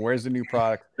are asking, where's the new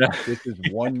product? This is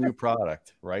one new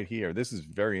product right here. This is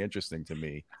very interesting to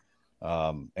me,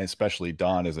 and especially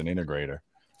Don as an integrator.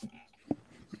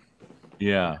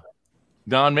 Yeah.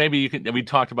 Don, maybe you could, we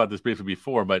talked about this briefly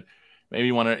before, but maybe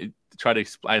you want to try to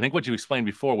explain. I think what you explained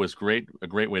before was a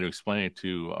great way to explain it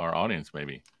to our audience,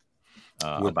 maybe,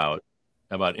 about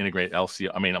integrate LC.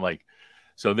 I mean, like,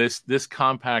 so this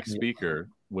compact speaker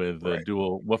with the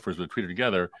dual woofers with tweeter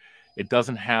together, it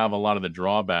doesn't have a lot of the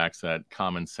drawbacks that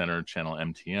common center channel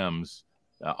MTMs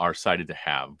are cited to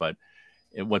have. But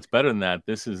what's better than that,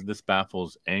 this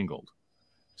baffle's angled.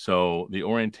 So the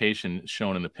orientation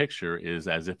shown in the picture is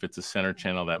as if it's a center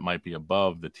channel that might be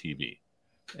above the TV.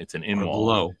 It's an in-wall.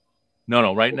 Below.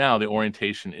 No. Right now, the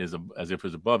orientation is as if it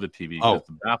was above the TV. Oh.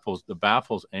 The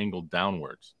baffle's angled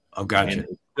downwards. Oh, gotcha.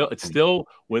 It's still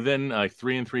within like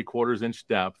 3 3/4 inch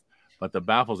depth, but the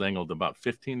baffle's angled about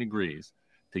 15 degrees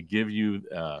to give you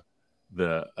a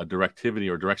directivity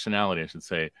or directionality, I should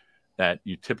say, that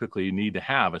you typically need to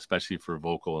have, especially for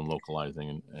vocal and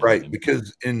localizing.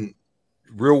 Because in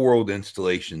real world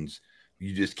installations,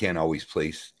 you just can't always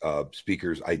place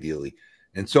speakers ideally.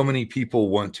 And so many people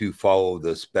want to follow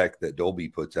the spec that Dolby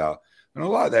puts out. And a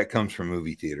lot of that comes from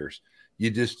movie theaters. You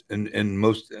just,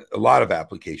 a lot of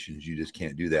applications, you just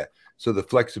can't do that. So the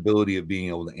flexibility of being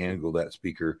able to angle that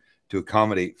speaker to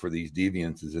accommodate for these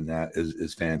deviances in that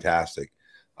is fantastic.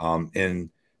 And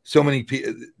so many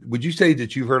people, would you say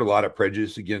that you've heard a lot of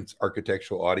prejudice against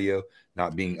architectural audio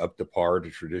not being up to par to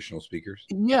traditional speakers?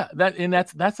 Yeah,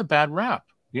 that's a bad rap.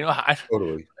 You know,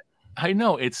 Totally. I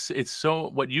know it's so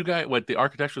what the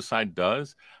architectural side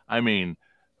does. I mean,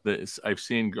 I've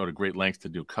seen go to great lengths to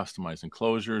do customized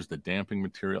enclosures, the damping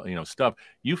material, you know, stuff.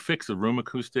 You fix the room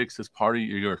acoustics as part of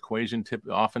your equation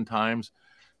oftentimes.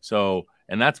 So,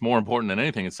 and that's more important than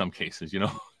anything in some cases, you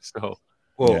know. So,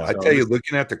 well, I tell you,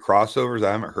 looking at the crossovers,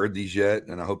 I haven't heard these yet,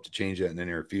 and I hope to change that in the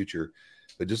near future.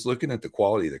 But just looking at the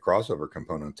quality of the crossover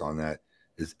components on that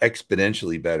is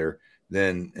exponentially better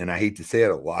than, and I hate to say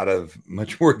it, a lot of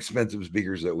much more expensive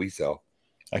speakers that we sell.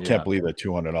 I can't believe that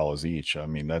 $200 each. I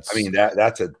mean, that's when you've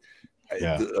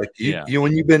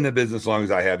been in the business as long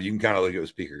as I have, you can kind of look at a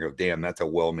speaker and go, damn, that's a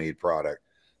well-made product.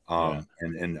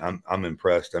 And I'm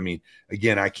impressed. I mean,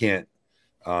 again, I can't.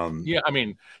 I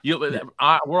mean,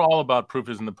 we're all about proof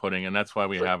is in the pudding, and that's why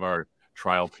we have our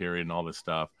trial period and all this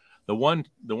stuff. The one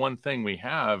thing we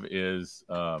have is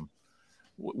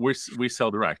we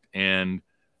sell direct, and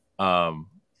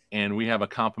we have a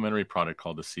complementary product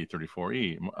called the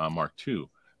C34E Mark II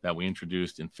that we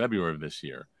introduced in February of this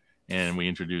year. And we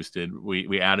introduced it.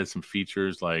 We added some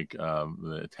features like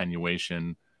the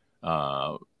attenuation,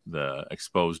 the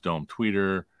exposed dome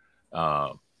tweeter,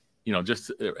 you know,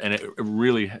 just, and it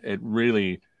really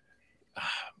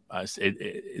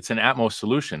it's an Atmos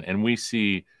solution, and we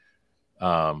see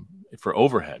for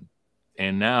overhead.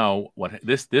 And now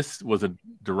this was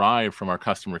derived from our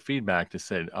customer feedback to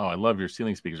say, oh, I love your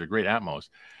ceiling speakers, they're great Atmos.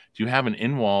 Do you have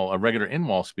a regular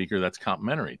in-wall speaker that's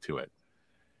complementary to it?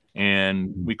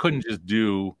 And we couldn't just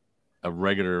do a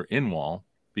regular in-wall,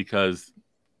 because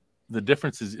the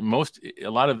difference is first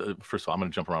of all, I'm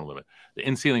going to jump around a little bit. The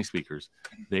in-ceiling speakers,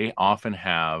 they often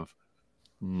have,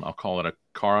 I'll call it a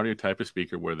car audio type of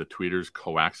speaker where the tweeter's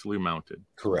coaxially mounted.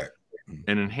 Correct.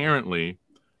 And inherently,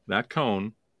 that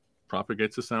cone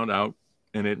propagates the sound out,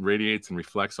 and it radiates and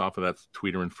reflects off of that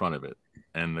tweeter in front of it.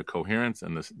 And the coherence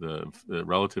and the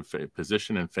relative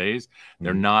position and phase,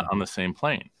 they're not on the same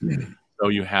plane. So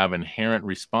you have inherent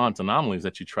response anomalies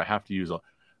that you have to use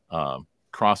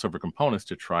crossover components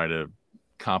to try to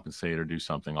compensate or do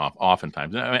something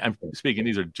oftentimes. I'm speaking,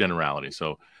 these are generalities.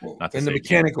 So not to and the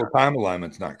mechanical time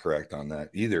alignment's not correct on that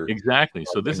either. Exactly.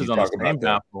 So this is on the same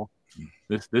baffle.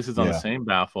 This is on the same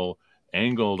baffle,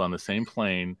 angled on the same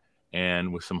plane,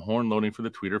 and with some horn loading for the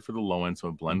tweeter for the low end, so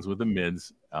it blends with the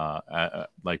mids,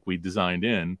 like we designed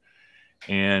in.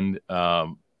 And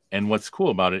what's cool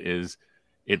about it is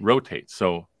it rotates.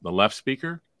 So the left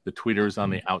speaker, the tweeter is on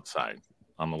the outside,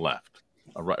 on the left.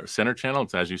 A right center channel,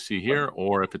 it's as you see here,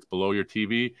 or if it's below your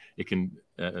TV, it can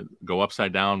go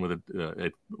upside down with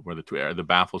where the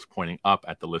baffle is pointing up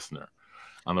at the listener.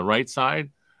 On the right side,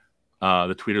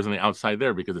 the tweeter's on the outside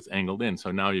there because it's angled in.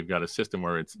 So now you've got a system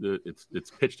where it's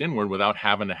pitched inward without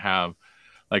having to have,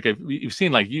 like, you've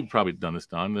seen, like, you've probably done this,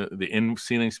 Don, the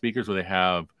in-ceiling speakers where they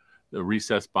have the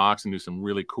recessed box and do some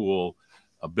really cool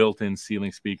built-in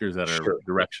ceiling speakers that are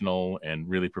directional and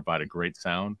really provide a great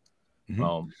sound.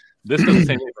 Well, this does the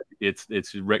same thing.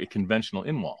 It's conventional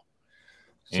in-wall.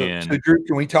 So Drew,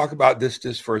 can we talk about this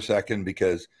just for a second?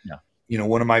 Because, you know,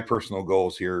 one of my personal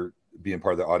goals here, being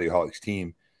part of the Audioholics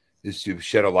team, is to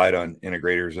shed a light on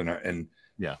integrators and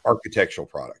architectural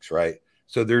products, right?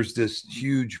 So there's this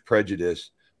huge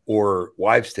prejudice or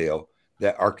wives' tale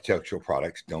that architectural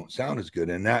products don't sound as good.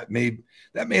 And that may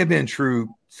have been true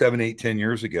 7, 8, 10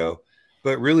 years ago.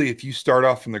 But really, if you start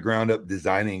off from the ground up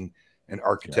designing an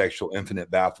architectural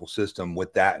infinite baffle system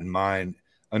with that in mind,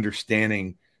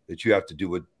 understanding that you have to do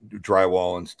with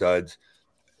drywall and studs,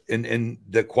 and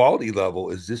the quality level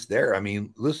is just there. I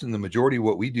mean, listen, the majority of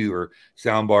what we do are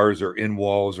sound bars or in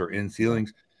walls or in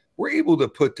ceilings. We're able to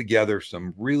put together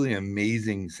some really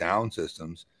amazing sound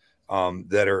systems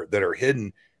that are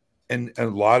hidden. And a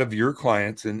lot of your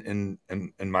clients and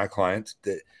my clients,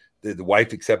 that the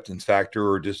wife acceptance factor,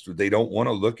 or just they don't want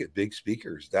to look at big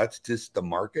speakers. That's just the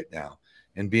market now.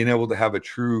 And being able to have a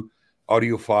true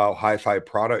audiophile hi-fi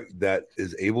product that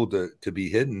is able to be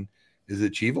hidden is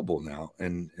achievable now.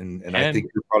 And I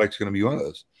think your product's going to be one of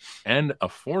those. And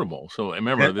affordable. So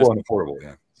remember this. Affordable,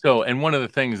 yeah. So, and one of the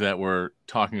things that we're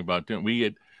talking about doing,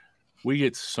 we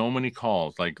get so many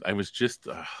calls. Like, I was just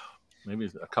maybe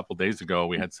a couple days ago,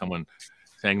 we had someone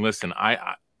saying, listen,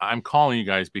 I'm calling you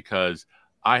guys because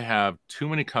I have too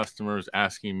many customers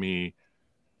asking me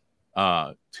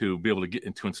to be able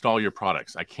to install your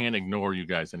products. I can't ignore you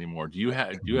guys anymore. Do you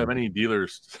have any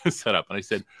dealers set up? And I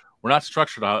said, we're not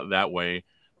structured out that way.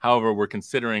 However, we're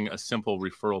considering a simple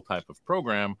referral type of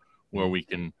program where we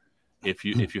can, if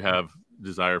you have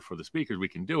desire for the speakers, we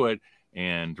can do it,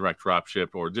 and direct drop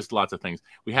ship, or just lots of things.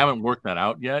 We haven't worked that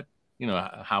out yet, you know,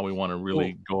 how we want to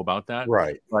really go about that.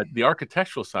 Right. But the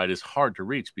architectural side is hard to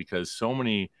reach because so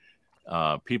many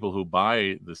people who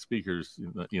buy the speakers,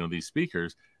 you know, these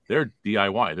speakers, they're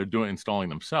DIY, they're installing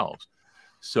themselves.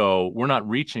 So we're not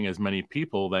reaching as many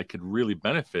people that could really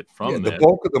benefit from the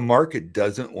bulk of the market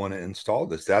doesn't want to install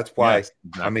this. That's why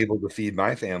I'm able to feed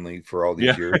my family for all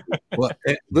these years. Well,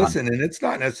 listen, and it's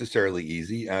not necessarily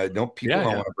easy. Don't want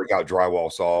to break out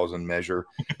drywall saws and measure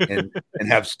and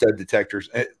have stud detectors.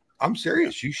 I'm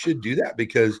serious. You should do that,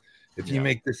 because if you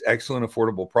make this excellent,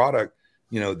 affordable product,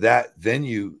 you know, that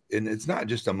venue, and it's not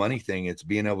just a money thing, it's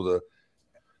being able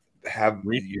to have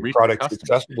your product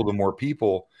accessible to more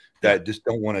people that just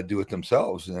don't want to do it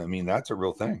themselves. I mean, that's a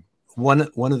real thing. One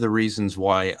of the reasons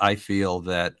why I feel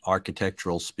that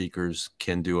architectural speakers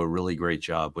can do a really great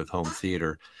job with home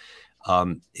theater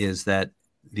is that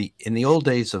in the old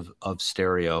days of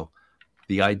stereo,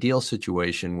 the ideal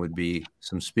situation would be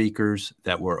some speakers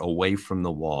that were away from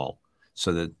the wall,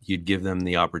 so that you'd give them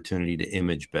the opportunity to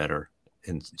image better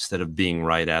instead of being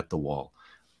right at the wall.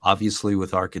 Obviously,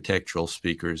 with architectural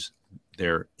speakers,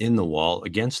 they're in the wall,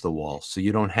 against the wall, so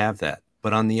you don't have that.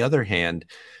 But on the other hand,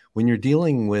 when you're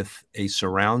dealing with a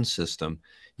surround system,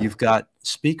 you've got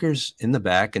speakers in the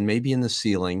back and maybe in the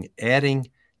ceiling, adding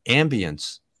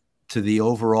ambience to the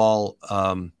overall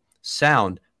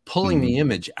sound, pulling the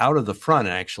image out of the front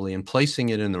actually and placing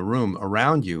it in the room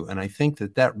around you. And I think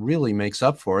that that really makes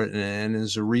up for it, and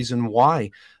is a reason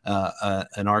why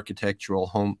an architectural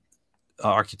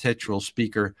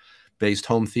speaker based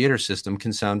home theater system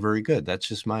can sound very good. That's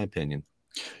just my opinion.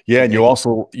 Yeah, and you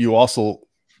also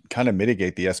kind of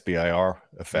mitigate the SBIR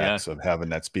effects of having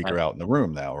that speaker out in the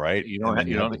room now, right?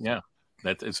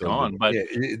 It's gone. But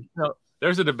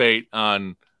there's a debate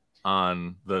on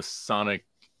the sonic.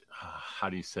 How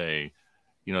do you say?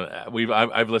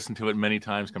 I've listened to it many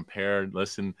times. Compared,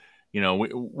 listen.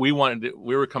 We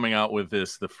were coming out with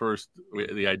this.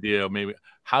 The idea of maybe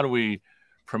how do we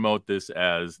promote this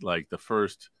as like the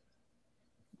first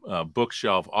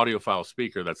bookshelf audiophile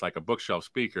speaker that's like a bookshelf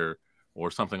speaker or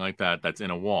something like that that's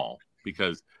in a wall,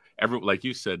 because like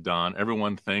you said, Don,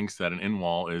 everyone thinks that an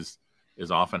in-wall is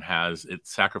often it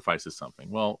sacrifices something.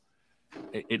 Well,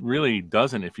 it really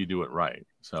doesn't if you do it right.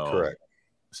 So correct.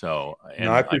 So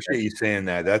I appreciate you saying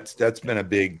that. That's been a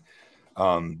big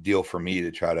deal for me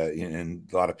to try to, and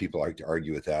a lot of people like to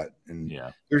argue with that. And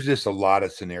there's just a lot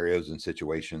of scenarios and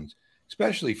situations,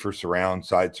 especially for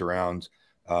side surrounds,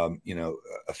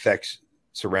 effects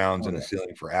surrounds in the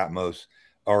ceiling for Atmos,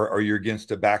 or you're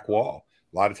against a back wall.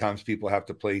 A lot of times people have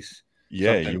to place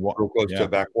something real close to a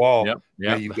back wall.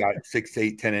 You've got 6 to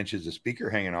 8, 10 inches of speaker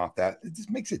hanging off that. It just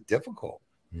makes it difficult.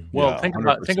 Well, think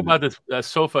about this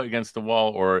sofa against the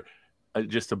wall, or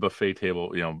just a buffet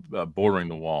table, bordering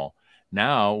the wall.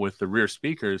 Now with the rear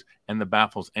speakers and the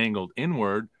baffles angled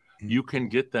inward, you can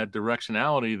get that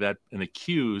directionality and the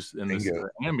cues and the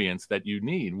ambience that you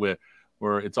need, where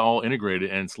it's all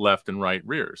integrated and it's left and right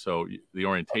rear. So the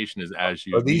orientation is as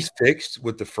you. Are these fixed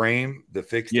with the frame, the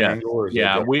fixed angle? Or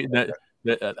there's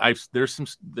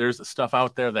stuff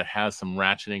out there that has some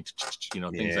ratcheting,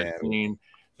 things I've seen.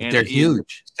 And they're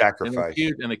huge. Sacrifice.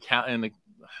 And the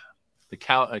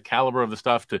caliber of the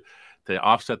stuff to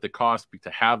offset the cost,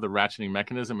 to have the ratcheting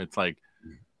mechanism. It's like,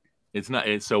 it's not.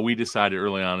 So we decided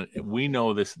early on, we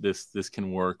know this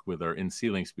can work with our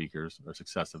in-ceiling speakers, our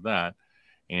success of that.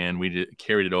 And we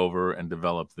carried it over and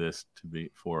developed this to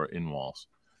be for in-walls.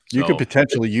 You could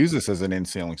potentially use this as an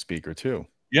in-ceiling speaker too.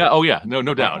 Yeah. Oh yeah. No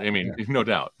doubt. I mean, no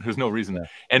doubt. There's no reason. Yeah.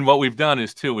 And what we've done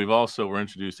is too, we're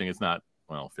introducing, it's not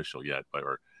official yet, but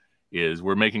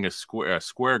we're making a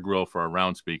square grill for our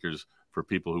round speakers for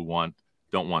people who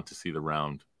don't want to see the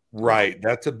round. Right.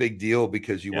 That's a big deal,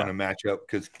 because you want to match up,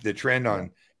 because the trend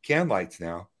on can lights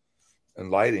now and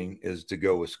lighting is to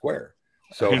go with square.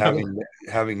 So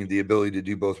having the ability to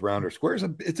do both round or squares,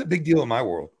 it's a big deal in my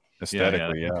world.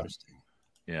 Aesthetically,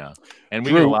 yeah. And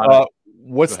we Drew, get a lot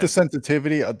what's the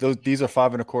sensitivity? These are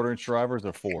 5 1/4 inch drivers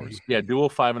or 4s? Yeah, dual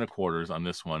 5 1/4s on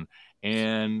this one.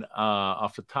 And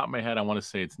off the top of my head, I want to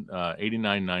say it's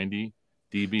 8990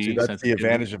 dB. See, that's the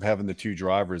advantage of having the 2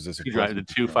 drivers. The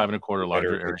 2 5 1/4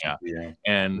 larger area.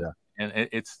 And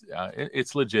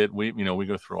it's legit. We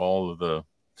go through all of the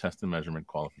test and measurement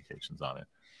qualifications on it.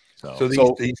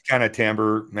 So these kind of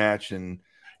timbre match and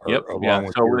they're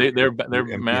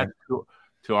matched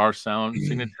to our sound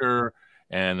signature,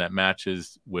 and that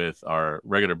matches with our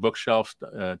regular bookshelf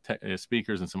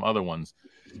speakers and some other ones.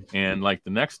 And like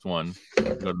the next one,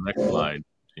 go to the next slide,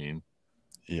 Gene.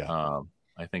 I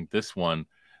think this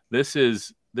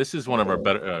is one of our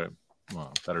better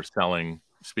selling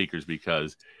speakers,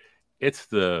 because it's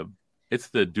the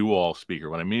dual speaker.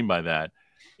 What I mean by that,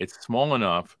 it's small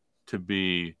enough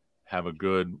to have a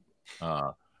good,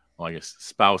 I guess,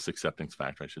 spouse acceptance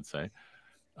factor, I should say,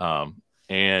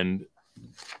 and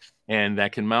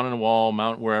that can mount on a wall,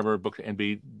 mount wherever, and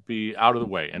be out of the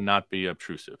way and not be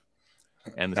obtrusive.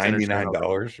 And the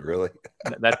 $99, really?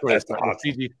 That's where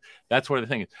awesome. That's where the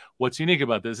thing is. What's unique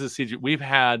about this is CG. We've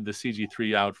had the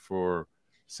CG3 out for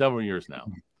several years now,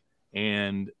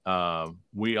 and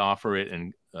we offer it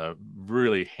in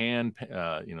really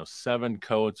 7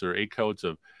 coats or 8 coats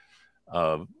of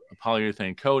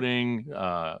polyurethane coating,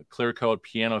 clear coat,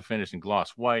 piano finish, and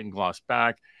gloss white and gloss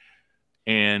back.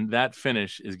 And that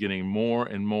finish is getting more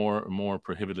and more and more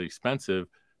prohibitively expensive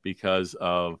because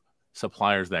of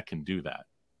suppliers that can do that.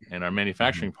 And our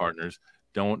manufacturing partners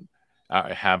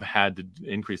have had to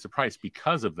increase the price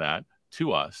because of that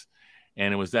to us.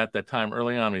 And it was at that time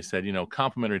early on, we said,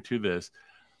 complimentary to this,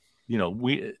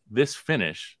 this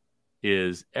finish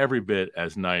is every bit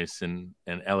as nice and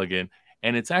elegant.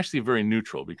 And it's actually very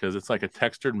neutral, because it's like a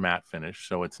textured matte finish.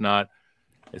 So it's not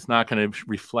going to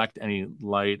reflect any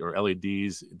light or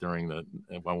LEDs when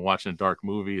I'm watching a dark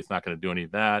movie. It's not going to do any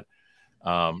of that.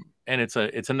 And it's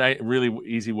a really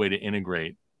easy way to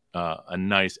integrate a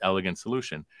nice, elegant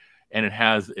solution. and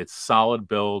it's solid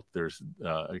built. There's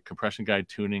a compression guide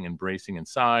tuning and bracing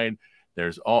inside.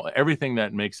 There's everything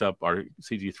that makes up our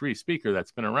CG3 speaker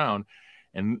that's been around.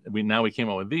 And now we came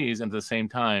out with these, and at the same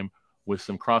time, with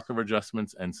some crossover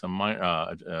adjustments and some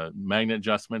magnet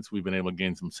adjustments, we've been able to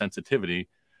gain some sensitivity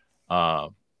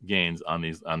gains on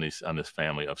this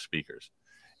family of speakers.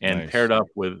 And nice. paired up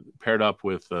with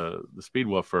the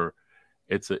Subwoofer,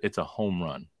 it's a home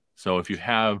run. So if you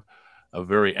have a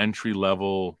very entry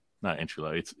level,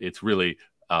 it's really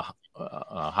a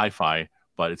hi-fi,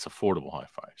 but it's affordable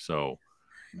hi-fi. So,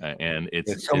 and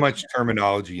it's so much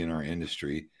terminology in our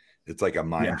industry. It's like a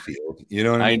minefield. You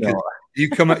know what I mean? know.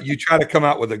 You try to come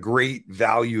out with a great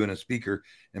value in a speaker,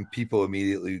 and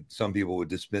some people would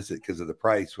dismiss it because of the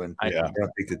price when they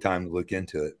don't take the time to look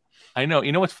into it. I know.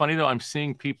 You know what's funny though? I'm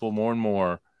seeing people more and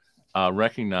more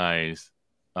recognize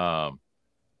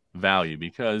value,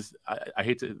 because I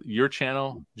hate to, your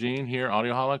channel, Gene, here,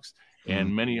 Audioholics,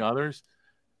 and many others,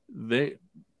 there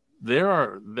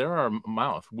are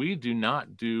mouth. We do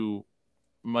not do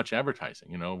much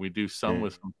advertising. You know, we do some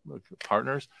with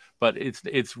partners, but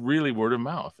it's really word of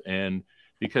mouth. And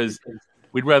because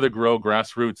we'd rather grow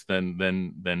grassroots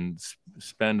than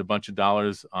spend a bunch of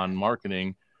dollars on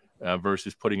marketing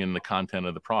versus putting in the content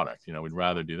of the product. You know, we'd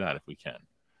rather do that if we can.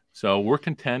 So we're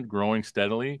content growing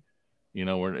steadily. You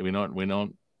know,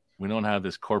 we don't have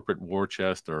this corporate war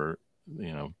chest or,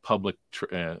 you know, public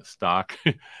stock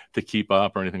to keep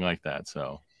up or anything like that.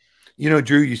 So, you know,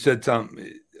 Drew, you said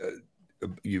something.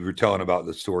 You were telling about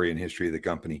the story and history of the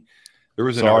company. There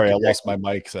was I lost my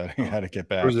mic, so I had to get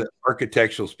back. There was an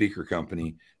architectural speaker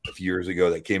company a few years ago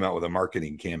that came out with a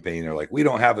marketing campaign. They're like, we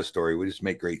don't have a story. We just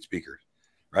make great speakers.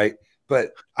 Right.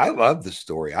 But I love the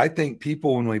story. I think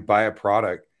people, when we buy a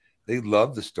product, they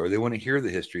love the story. They want to hear the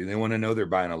history. They want to know they're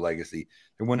buying a legacy.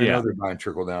 They want to know they're buying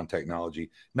trickle-down technology,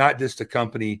 not just a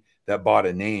company that bought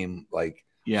a name like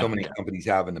so many companies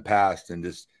have in the past and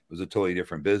just was a totally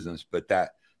different business. But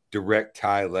that direct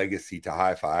tie legacy to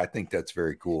hi-fi, I think that's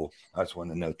very cool. I just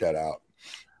wanted to note that out.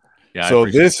 Yeah, so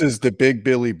this is the big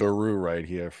Billy Baru right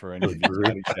here for any of you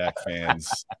Caddyshack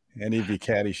fans. Any of you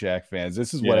Caddyshack fans,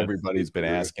 this is what everybody's been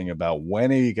asking about.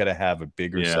 When are you going to have a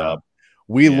bigger sub?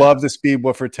 We love the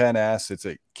Subwoofer 10S. It's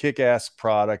a kick-ass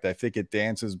product. I think it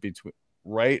dances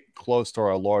right close to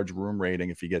our large room rating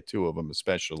if you get two of them,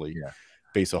 especially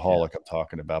Bassaholic I'm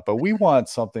talking about. But we want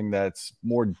something that's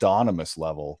more Donnimus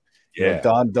level. You know,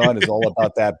 Don Dunn is all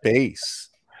about that bass.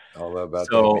 All about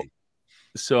that bass.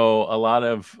 So a lot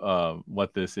of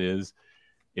what this is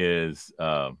it's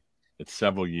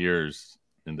several years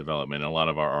in development. And a lot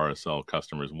of our RSL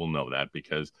customers will know that,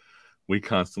 because we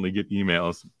constantly get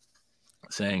emails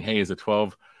saying, hey, is the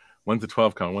 12, when's the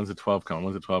 12 coming? When's the 12 coming?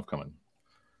 When's the 12 coming?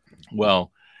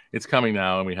 Well, it's coming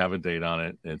now, and we have a date on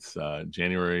it. It's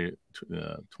January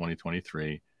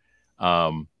 2023.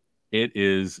 It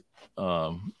is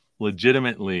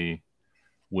legitimately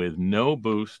with no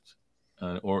boost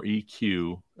or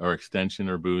EQ or extension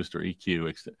or boost or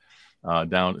EQ,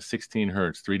 down 16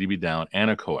 hertz, 3 dB down,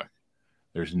 anechoic.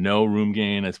 There's no room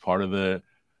gain as part of the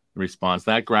response.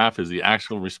 That graph is the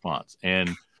actual response. And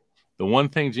the one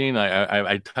thing, Gene,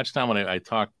 I touched on when I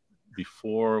talked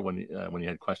before, when you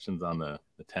had questions on the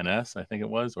 10S, I think it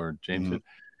was, or James said,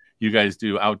 you guys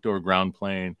do outdoor ground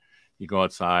playing, you go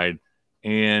outside,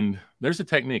 and there's a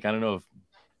technique, I don't know if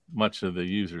much of the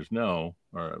users know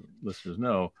or listeners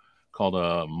know, called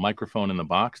a microphone in the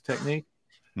box technique.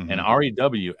 And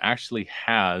REW actually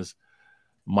has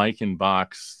mic in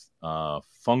box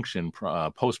function,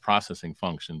 post-processing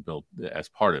function built as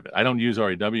part of it. I don't use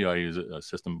REW. I use a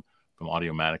system from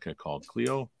Audiomatica called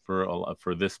Clio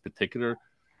for this particular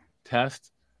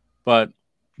test. But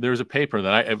there's a paper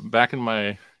that back in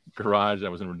my garage, I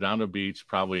was in Redondo Beach,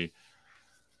 probably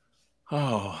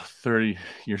 30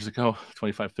 years ago,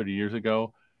 25, 30 years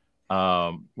ago,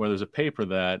 where there's a paper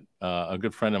that a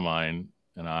good friend of mine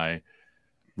and I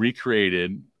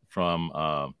recreated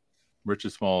from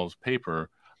Richard Small's paper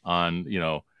on, you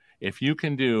know, if you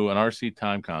can do an RC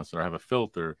time constant or have a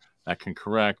filter that can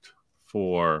correct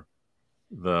for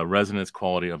the resonance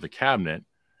quality of the cabinet,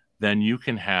 then you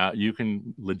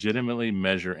can legitimately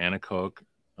measure anechoic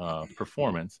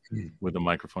performance with a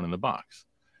microphone in the box.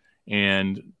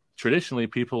 And traditionally,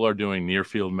 people are doing near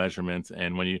field measurements,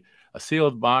 and when a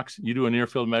sealed box, you do a near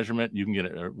field measurement, you can get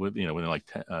it within like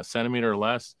a centimeter or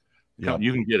less.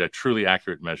 You can get a truly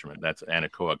accurate measurement. That's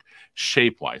anechoic,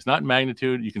 shape-wise, not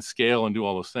magnitude. You can scale and do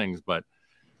all those things, but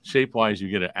shape-wise, you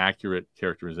get an accurate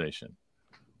characterization.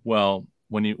 Well,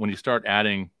 when you start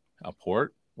adding a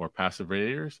port or passive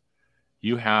radiators,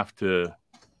 you have to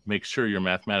make sure you're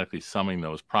mathematically summing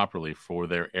those properly for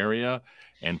their area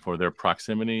and for their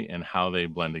proximity and how they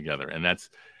blend together. And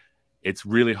it's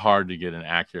really hard to get an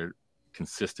accurate,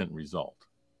 consistent result.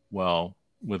 Well,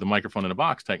 with the microphone in a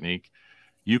box technique,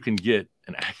 you can get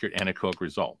an accurate anechoic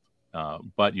result,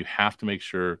 but you have to make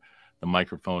sure the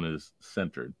microphone is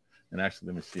centered. And actually,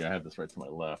 let me see. I have this right to my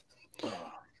left.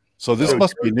 So this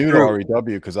must be new to REW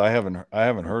because I haven't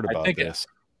heard about this.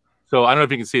 So I don't know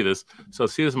if you can see this. So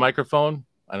see this microphone?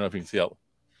 I don't know if you can see it.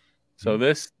 So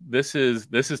this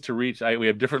is to reach. We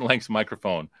have different lengths of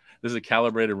microphone. This is a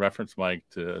calibrated reference mic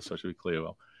to associate with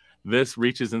Cleo. This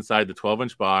reaches inside the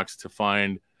 12-inch box to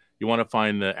find. You want to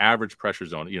find the average pressure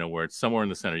zone. You know, where it's somewhere in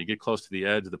the center. You get close to the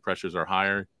edge, the pressures are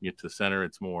higher. You get to the center,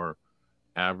 it's more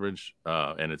average,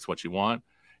 and it's what you want.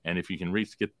 And if you can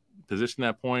position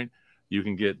that point, you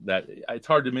can get that. It's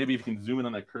hard to, maybe if you can zoom in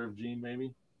on that curve, Gene,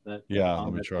 maybe. Let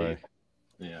me try.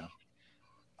 Yeah.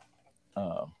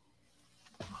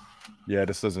 Yeah,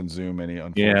 this doesn't zoom any.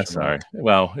 Yeah, sorry.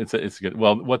 Well, it's good.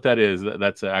 Well, what that is,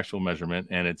 that's an actual measurement,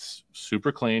 and it's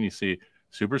super clean. You see,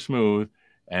 super smooth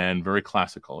and very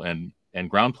classical. And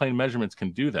ground plane measurements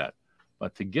can do that.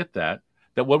 But to get that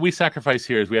what we sacrifice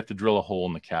here is we have to drill a hole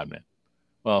in the cabinet.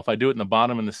 Well, if I do it in the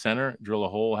bottom and the center, drill a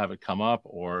hole, have it come up,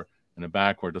 or in the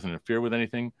back where it doesn't interfere with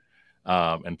anything,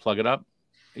 and plug it up,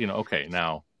 okay,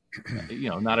 now,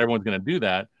 not everyone's going to do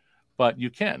that, but you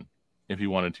can if you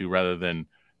wanted to, rather than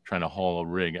trying to haul a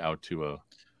rig out to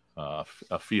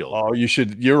a field. Oh,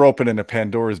 you're opening a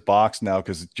Pandora's box now,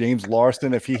 because James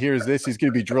Larson, if he hears this, he's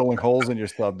going to be drilling holes in your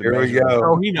stuff. There we go.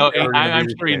 Oh, he knows. I'm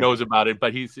sure he knows about it,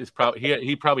 but he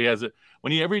probably has it.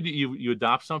 Whenever you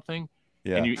adopt something,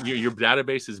 and your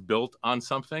database is built on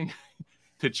something,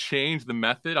 to change the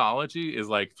methodology is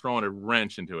like throwing a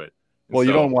wrench into it. Well,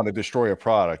 you don't want to destroy a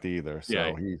product either. So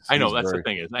yeah, I know that's the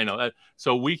thing is, I know that.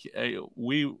 So we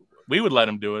would let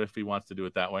him do it if he wants to do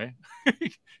it that way.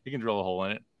 He can drill a hole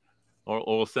in it, or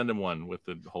we'll send him one with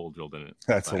the hole drilled in it.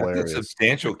 That's hilarious. A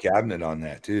substantial cabinet on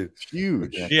that too. It's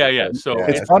huge. Yeah. So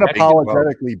it's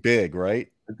unapologetically big,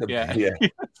 right? Yeah.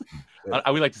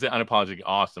 We like to say unapologetically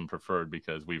awesome preferred,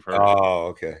 because we've heard. Oh,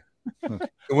 okay.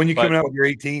 When you coming out with your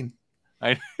 18?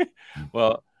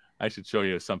 Well, I should show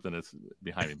you something that's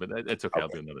behind me, but it's okay. I'll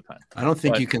do it another time. I don't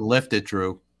think you can lift it,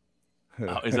 Drew.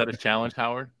 Is that a challenge,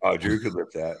 Howard? Oh, Drew could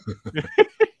lift that.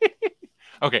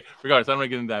 Okay, regardless, I don't want to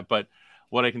get into that, but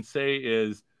what I can say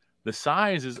is the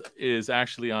size is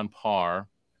actually on par.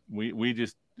 We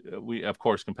of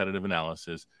course, competitive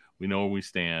analysis. We know where we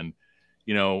stand.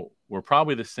 We're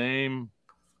probably the same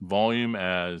volume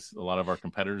as a lot of our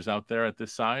competitors out there at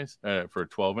this size for a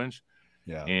 12-inch.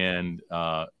 Yeah. And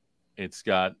it's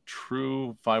got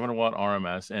true 500 watt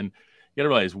RMS. And you got to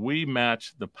realize we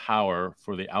match the power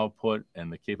for the output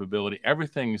and the capability.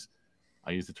 Everything's,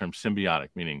 I use the term symbiotic,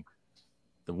 meaning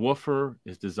the woofer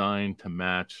is designed to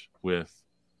match with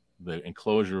the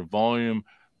enclosure volume,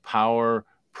 power,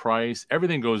 price,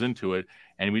 everything goes into it.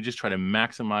 And we just try to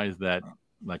maximize that,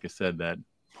 like I said, that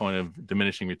point of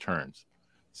diminishing returns.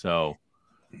 So,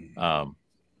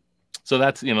 so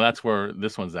that's where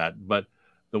this one's at. But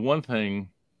the one thing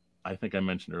I think I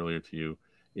mentioned earlier to you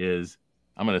is,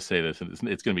 I'm going to say this, and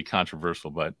it's going to be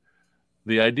controversial, but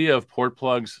the idea of port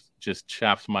plugs just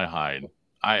chaps my hide.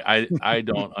 I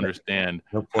don't understand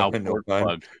how port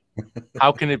plugs,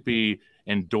 how can it be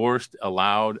endorsed,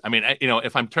 allowed? I mean,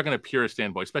 if I'm taking a pure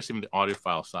standpoint, especially from the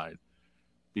audiophile side,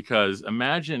 because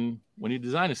imagine when you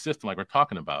design a system like we're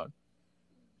talking about,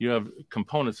 you have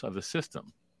components of the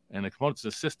system, and the components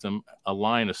of the system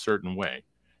align a certain way.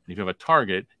 And if you have a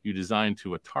target, you design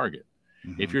to a target.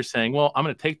 Mm-hmm. If you're saying, well, I'm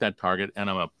going to take that target and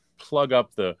I'm going to plug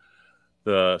up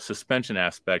the suspension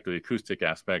aspect or the acoustic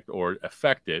aspect or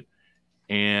affect it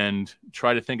and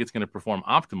try to think it's going to perform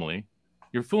optimally,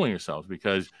 you're fooling yourselves,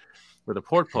 because with a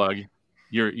port plug,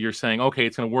 you're saying, okay,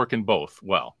 it's going to work in both.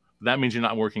 Well, that means you're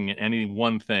not working in any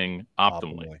one thing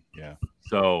optimally. Yeah.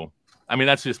 So, I mean,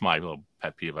 that's just my little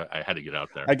pet peeve. I had to get out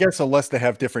there. I guess unless they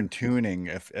have different tuning,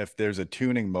 if there's a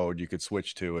tuning mode you could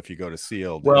switch to if you go to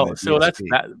sealed. Well, so that's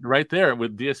that right there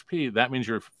with DSP. That means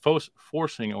you're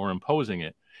forcing or imposing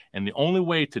it. And the only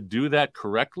way to do that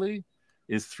correctly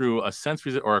is through a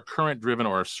sensory or a current driven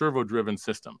or a servo driven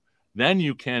system. Then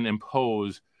you can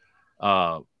impose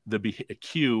the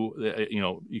cue.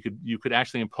 You could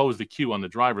actually impose the cue on the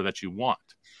driver that you want,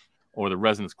 or the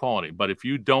resonance quality. But if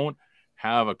you don't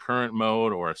have a current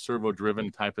mode or a servo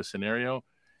driven type of scenario,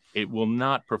 it will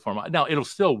not perform. Now it'll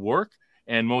still work,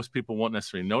 and most people won't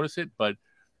necessarily notice it, but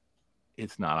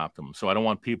it's not optimal. So I don't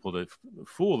want people to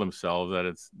fool themselves that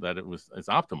it's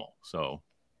optimal. So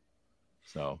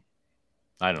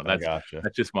I don't know.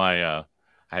 That's just my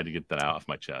I had to get that out off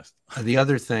my chest. The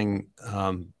other thing,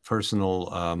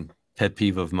 personal pet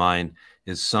peeve of mine,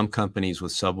 is some companies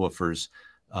with subwoofers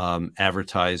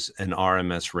advertise an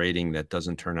RMS rating that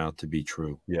doesn't turn out to be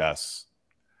true. Yes.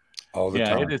 All the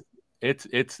time. It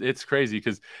is. It's crazy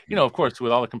because, you know, of course,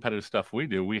 with all the competitive stuff we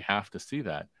do, we have to see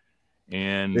that.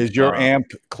 And is your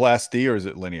amp Class D or is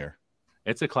it linear?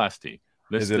 It's a Class D.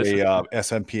 Is it a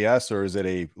SMPS or is it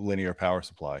a linear power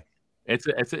supply? It's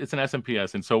an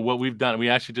SMPS. And so what we've done, we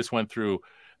actually just went through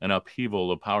an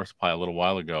upheaval of power supply a little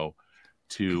while ago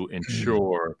to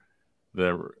ensure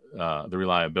the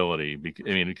reliability. I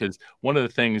mean, because one of the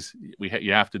things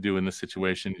you have to do in this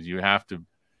situation is you have to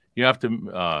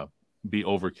be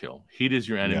overkill. Heat is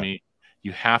your enemy. Yeah.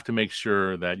 You have to make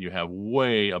sure that you have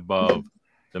way above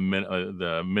the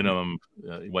minimum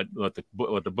what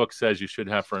the book says you should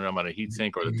have for an amount of heat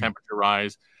sink or the temperature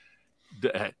rise.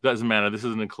 Doesn't matter. This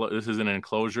is an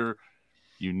enclosure.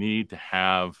 You need to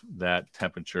have that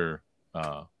temperature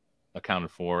accounted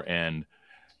for and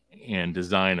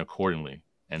design accordingly.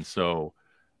 And so,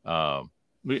 so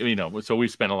we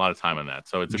spent a lot of time on that.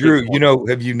 So it's Drew. You know,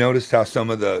 have you noticed how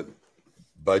some of the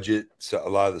budget, a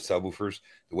lot of the subwoofers,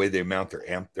 the way they mount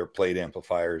their plate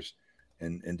amplifiers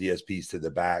and DSPs to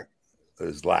the back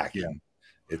is lacking.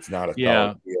 Yeah. It's not a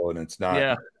solid deal, and it's not.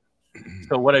 Yeah.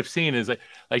 So what I've seen is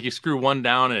like you screw one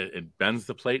down, it bends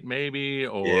the plate maybe,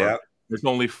 or there's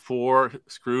only 4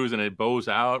 screws and it bows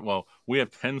out. Well, we have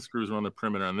 10 screws around the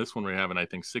perimeter. On this one, we're having, I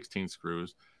think, 16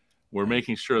 screws. We're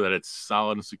making sure that it's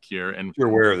solid and secure. And you're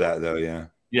aware of that, though, yeah.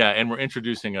 Yeah, and we're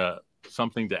introducing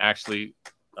something to actually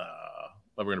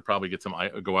we're going to probably get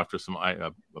go after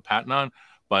a patent on,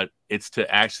 but it's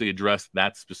to actually address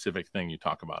that specific thing you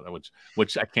talk about,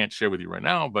 which I can't share with you right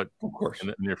now, but of course in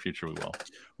the near future we will.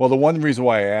 Well, the one reason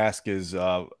why I ask is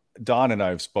Don and I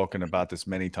have spoken about this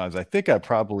many times. I think I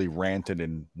probably ranted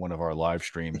in one of our live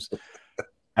streams.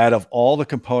 Out of all the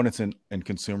components in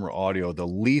consumer audio, the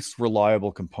least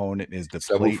reliable component is the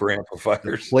subwoofer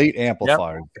amplifiers. The plate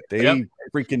amplifiers. Yep. They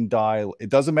freaking die. It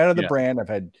doesn't matter the brand. I've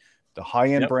had the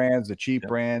high-end brands, the cheap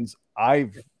brands.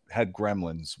 I've had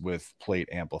gremlins with plate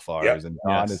amplifiers, and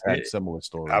Don has had similar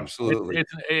stories. Absolutely,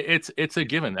 it's a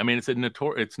given. I mean, it's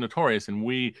notorious, and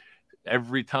we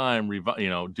every time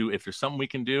do if there's something we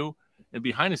can do, and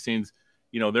behind the scenes,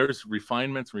 there's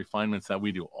refinements that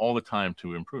we do all the time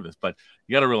to improve this. But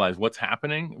you got to realize what's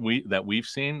happening that we've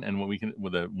seen, and what we can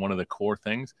one of the core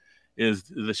things is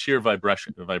the sheer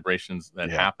vibrations that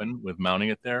happen with mounting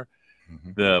it there.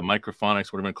 Mm-hmm. The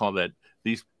microphonics, whatever you call that,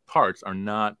 these parts are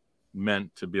not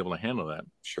meant to be able to handle that.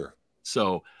 Sure.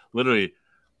 So literally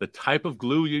the type of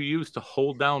glue you use to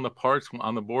hold down the parts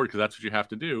on the board, because that's what you have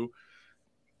to do,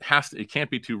 it can't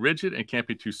be too rigid and can't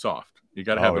be too soft. You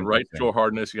got to have the right shore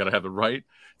hardness. You got to have the right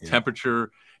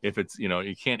temperature. If it's,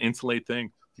 you can't insulate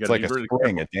things. You got to be really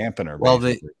spring, a dampener. Well,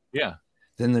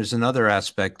 then there's another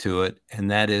aspect to it,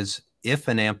 and that is if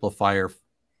an amplifier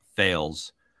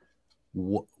fails,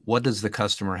 what does the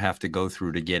customer have to go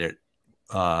through to get it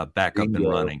back up and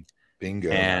running?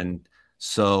 Bingo. And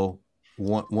so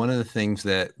one of the things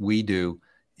that we do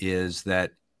is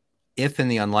that if in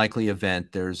the unlikely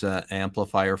event there's an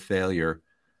amplifier failure,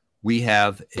 we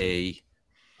have a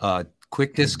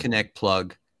quick disconnect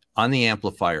plug on the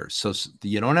amplifier. So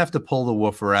you don't have to pull the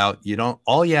woofer out.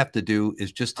 All you have to do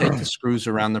is just take the screws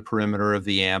around the perimeter of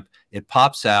the amp. It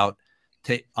pops out.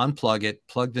 Unplug it,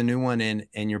 plug the new one in,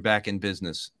 and you're back in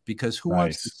business. Because who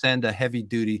wants to send a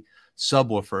heavy-duty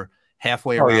subwoofer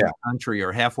halfway around the country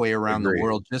or halfway around the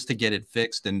world just to get it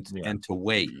fixed and to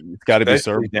wait? It's got to be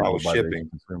served now by shipping. The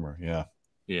consumer.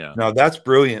 Yeah. No, that's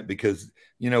brilliant because,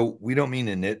 we don't mean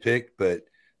to nitpick, but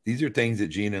these are things that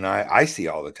Gene and I see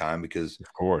all the time because,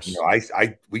 of course,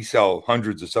 we sell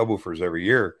hundreds of subwoofers every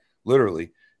year,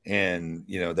 literally. And,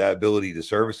 that ability to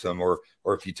service them, or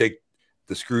if you take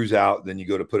the screws out, then you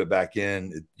go to put it back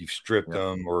in, you've stripped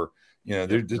them, or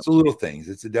there's the little things.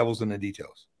 It's the devil's in the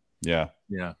details. Yeah.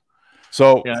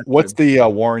 So what's the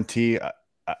warranty?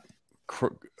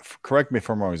 Correct me if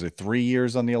I'm wrong, is it 3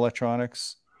 years on the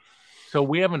electronics? So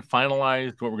we haven't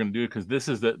finalized what we're going to do, because this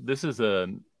is a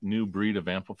new breed of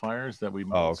amplifiers that we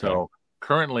so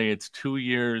currently it's 2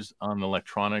 years on the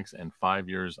electronics and 5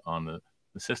 years on the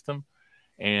system.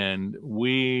 And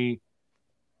we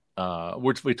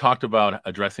talked about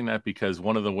addressing that, because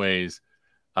one of the ways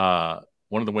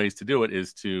to do it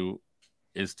is to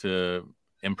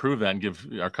improve that and give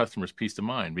our customers peace of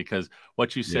mind, because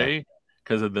what you say,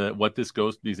 because of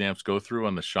these amps go through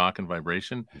on the shock and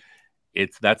vibration,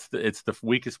 it's the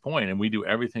weakest point, and we do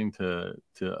everything to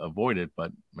avoid it.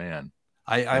 But man,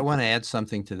 I want to add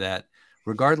something to that.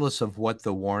 Regardless of what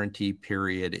the warranty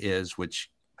period is,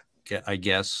 which I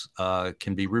guess,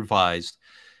 can be revised.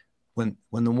 When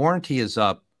the warranty is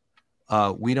up,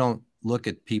 we don't look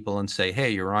at people and say,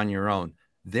 hey, you're on your own.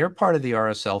 They're part of the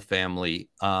RSL family.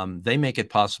 They make it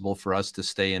possible for us to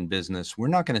stay in business. We're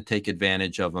not going to take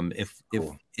advantage of them.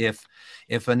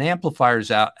 If an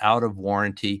amplifier's out of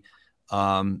warranty,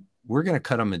 we're going to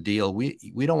cut them a deal.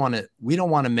 We don't want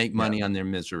to make money on their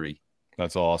misery.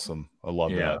 That's awesome. I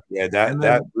love that. Yeah,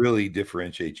 that really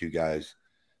differentiates you guys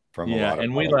from a lot of.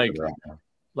 And we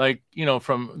like, you know,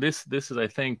 from this is, I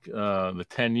think, the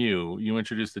 10U. You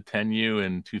introduced the 10U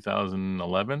in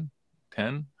 2011,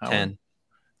 10,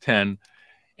 10,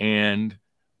 and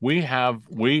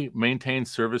we maintain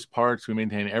service parts. We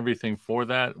maintain everything for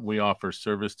that. We offer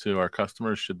service to our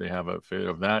customers should they have a failure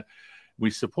of that. We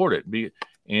support it.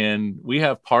 And we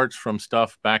have parts from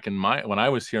stuff back in when I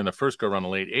was here in the first go around the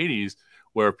late 80s,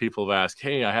 where people have asked,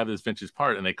 hey, I have this vintage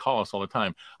part, and they call us all the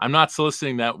time. I'm not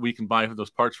soliciting that we can buy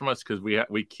those parts from us, because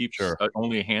we keep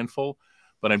only a handful,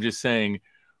 but I'm just saying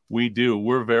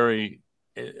we're very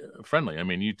friendly. I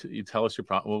mean, you tell us your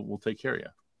problem, we'll take care of you.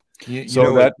 You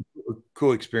know, that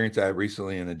cool experience I had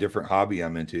recently in a different hobby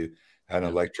I'm into, had an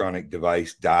electronic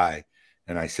device die,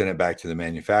 and I sent it back to the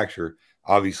manufacturer,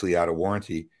 obviously out of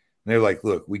warranty. And they're like,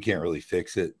 look, we can't really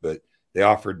fix it, but they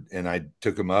offered, and I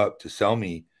took them up to sell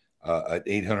me an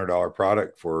 $800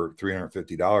 product for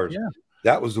 $350. Yeah.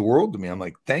 That was the world to me. I'm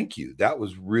like, thank you. That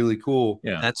was really cool.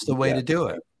 Yeah, that's the way to do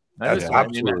it. That's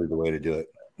absolutely the way to do it.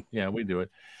 Yeah, we do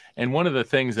it. And one of the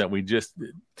things that we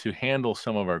to handle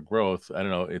some of our growth, I don't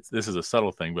know, this is a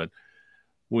subtle thing, but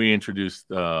we introduced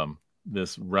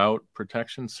this route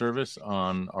protection service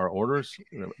on our orders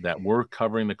that we're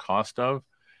covering the cost of,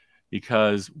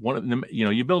 because one of them, you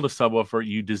know, you build a subwoofer,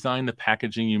 you design the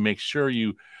packaging, you make sure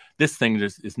this thing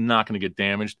just is not going to get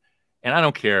damaged. And I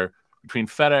don't care, between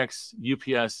FedEx,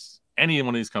 UPS, any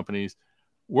one of these companies,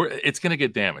 it's going to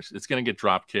get damaged. It's going to get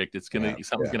drop kicked. Something's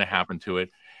going to happen to it.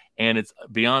 And it's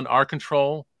beyond our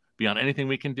control, beyond anything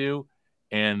we can do,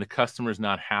 and the customer's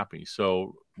not happy.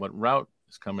 So what Route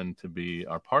is coming to be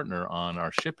our partner on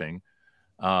our shipping,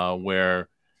 where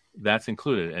that's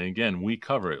included. And again, we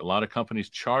cover it. A lot of companies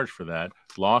charge for that.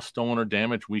 Lost, stolen, or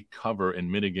damage, we cover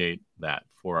and mitigate that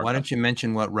for our Why don't you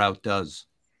mention what Route does?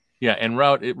 Yeah, and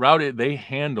Route, they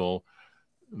handle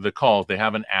the calls. They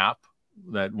have an app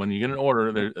that when you get an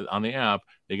order on the app,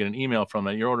 they get an email from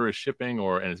that your order is shipping,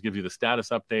 and it gives you the status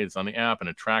update. It's on the app and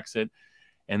it tracks it.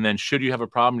 And then should you have a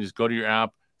problem, just go to your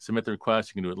app, submit the request.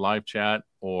 You can do it live chat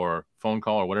or phone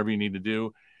call or whatever you need to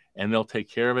do, and they'll take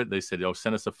care of it. They said,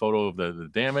 send us a photo of the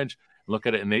damage, look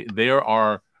at it. And they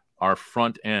are our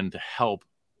front end to help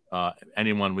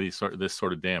anyone with this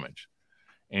sort of damage.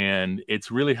 And it's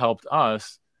really helped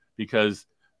us, because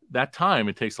that time,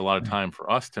 it takes a lot of time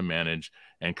for us to manage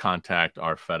and contact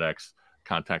our FedEx,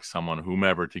 contact someone,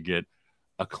 whomever, to get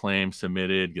a claim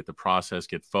submitted, get the process,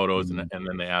 get photos. And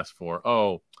then they ask for,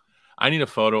 I need a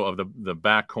photo of the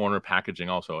back corner packaging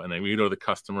also. And then we go to the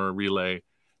customer relay.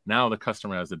 Now the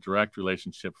customer has a direct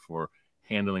relationship for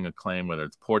handling a claim, whether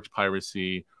it's porch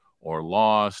piracy or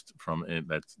lost from it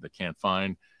that they can't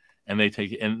find. And they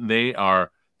take it, and they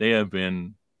have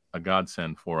been a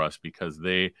godsend for us, because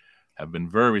they have been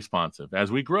very responsive.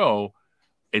 As we grow,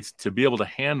 it's to be able to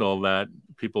handle that.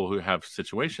 People who have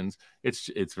situations,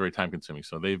 it's very time consuming.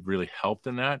 So they've really helped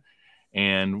in that.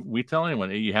 And we tell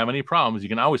anyone, you have any problems, you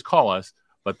can always call us,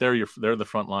 but they're the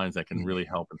front lines that can really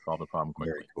help and solve the problem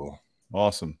quickly. Very cool.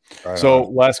 Awesome. Right so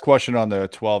on. Last question on the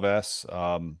 12S,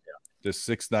 the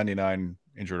 $699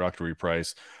 introductory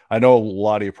price. I know a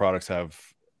lot of your products have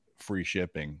free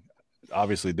shipping.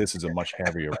 Obviously, this is a much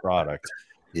heavier product.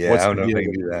 Yeah, I don't know if I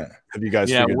can do that. Have you guys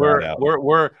figured that out?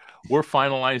 We're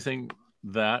finalizing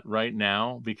that right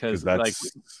now, because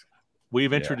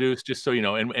we've introduced, just so you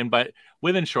know, and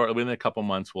within a couple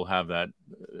months we'll have that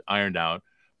ironed out.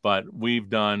 But we've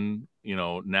done,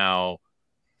 now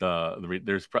the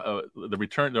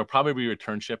return. There'll probably be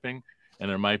return shipping, and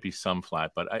there might be some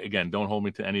flat. But again, don't hold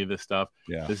me to any of this stuff.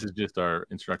 Yeah. This is just our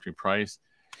introductory price,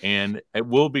 and it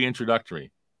will be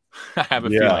introductory. I have a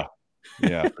feeling.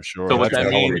 Yeah, for sure. So what that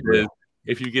means is,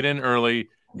 if you get in early,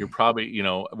 you're probably,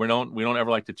 we don't ever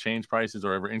like to change prices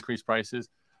or ever increase prices,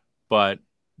 but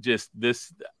just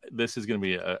this is going to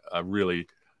be a really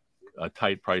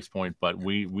tight price point. But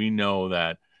we know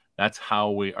that's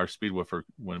how our Speedwoofer,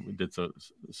 when we did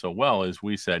so well, is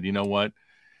we said, you know what?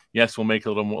 Yes, we'll make a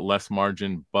little more less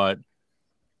margin, but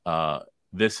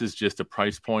this is just a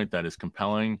price point that is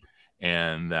compelling,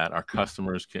 and that our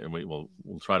customers we'll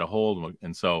try to hold.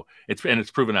 And so it's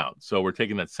proven out. So we're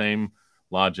taking that same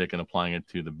logic and applying it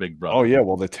to the big brother. Oh yeah,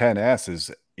 well the 10S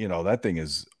is, you know, that thing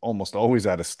is almost always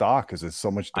out of stock because there's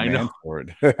so much demand for it.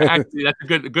 Actually, that's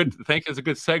a good. Thank you. It's a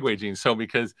good segue, Gene. So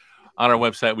because on our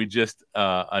website we just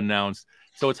announced.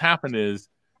 So what's happened is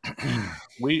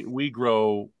we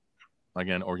grow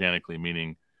again organically,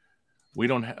 meaning we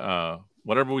don't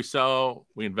whatever we sell,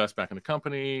 we invest back in the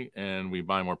company and we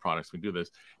buy more products. We do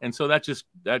this, and so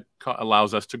that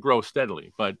allows us to grow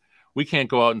steadily. But we can't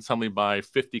go out and suddenly buy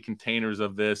 50 containers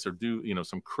of this or do, you know,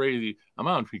 some crazy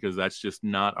amount because that's just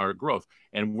not our growth.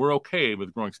 And we're okay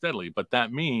with growing steadily, but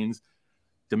that means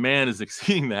demand is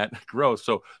exceeding that growth.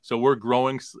 So we're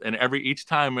growing, and each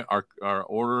time our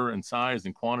order and size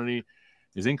and quantity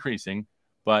is increasing,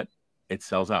 but it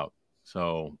sells out.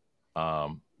 So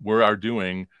we are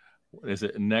doing, is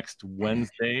it next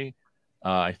Wednesday?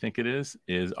 I think it is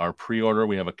our pre-order.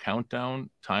 We have a countdown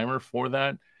timer for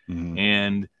that. Mm-hmm.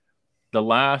 And the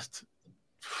last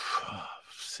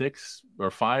 6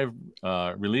 or 5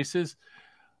 releases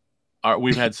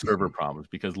we've had server problems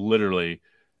because literally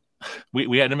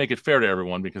we had to make it fair to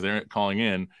everyone because they're calling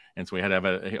in, and so we had to have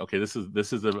okay, this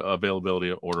is the availability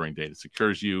of ordering date. It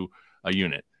secures you a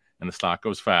unit, and the stock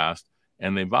goes fast,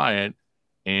 and they buy it,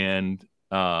 and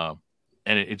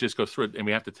it just goes through it, and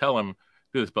we have to tell them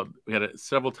do this. But we had it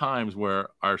several times where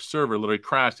our server literally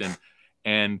crashed,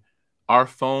 and our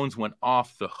phones went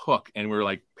off the hook, and we were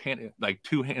like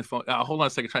two hands phone. Hold on a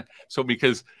second. So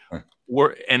because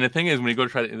and the thing is, when you go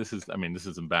to try to, this is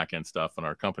some back end stuff in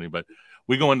our company, but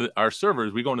we go into our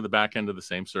servers, we go into the back end of the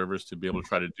same servers to be able to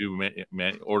try to do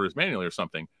orders manually or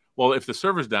something. Well, if the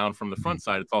server's down from the front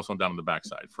side, it's also down on the back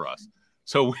side for us.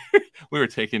 So we were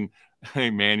taking a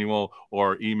manual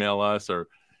or email us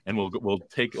and we'll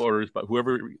take orders, but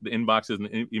whoever the inbox is in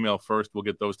the email first, we'll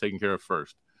get those taken care of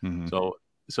first. Mm-hmm.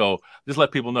 So just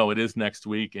let people know it is next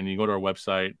week, and you go to our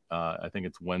website. I think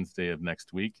it's Wednesday of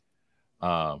next week.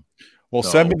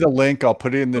 Send me the link. I'll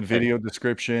put it in the video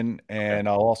description, and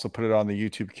I'll also put it on the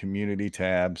YouTube community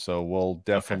tab. So we'll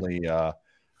definitely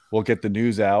we'll get the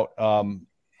news out.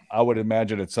 I would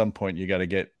imagine at some point you got to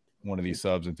get one of these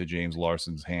subs into James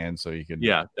Larson's hands so you can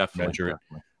measure it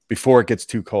before it gets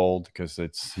too cold because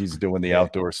he's doing the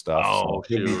outdoor stuff. Oh,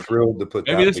 so he'll be thrilled to put.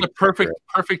 Maybe this is a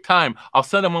perfect time. I'll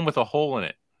send him one with a hole in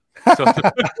it. So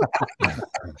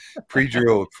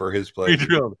pre-drilled for his pleasure.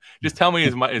 Pre-drilled. Just tell me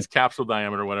his capsule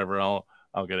diameter, or whatever. I'll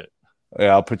get it.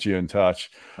 Yeah, I'll put you in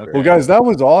touch. Okay. Well, guys, that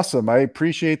was awesome. I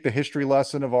appreciate the history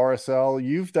lesson of RSL.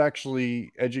 You've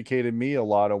actually educated me a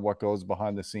lot on what goes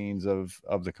behind the scenes of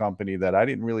the company that I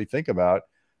didn't really think about.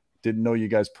 Didn't know you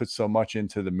guys put so much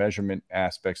into the measurement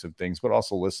aspects of things, but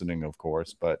also listening, of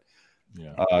course. But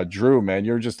Drew, man,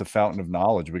 you're just a fountain of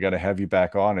knowledge. We got to have you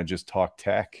back on and just talk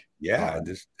tech. Yeah,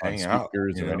 just hang out.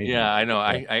 Yeah, I know.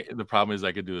 I the problem is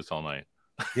I could do this all night.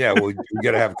 Yeah, well, we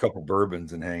got to have a couple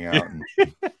bourbons and hang out and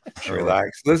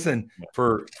relax. Listen,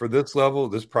 for this level,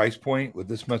 this price point, with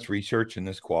this much research and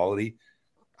this quality,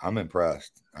 I'm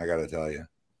impressed. I got to tell you,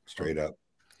 straight up.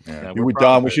 Yeah, we're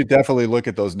done. We should definitely look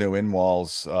at those new in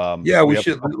walls. We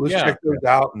should. Let's check those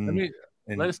out and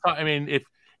let us talk. I mean,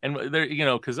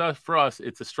 because for us,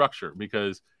 it's a structure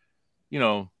because,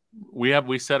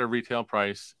 we set a retail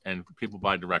price and people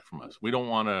buy direct from us. We don't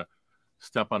want to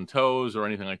step on toes or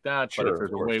anything like that. But if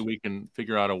there's a way we can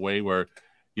figure out a way where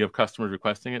you have customers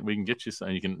requesting it, we can get you some.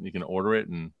 You can order it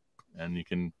and you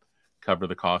can cover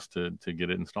the cost to get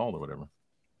it installed or whatever.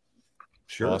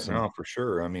 Sure, awesome. No, for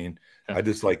sure. I mean, I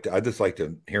just like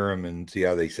to hear them and see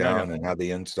how they sound and how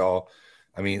they install.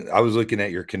 I mean, I was looking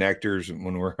at your connectors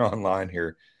when we're online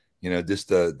here. Just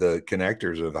the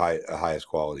connectors of highest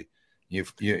quality.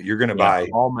 You're going to buy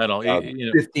all metal,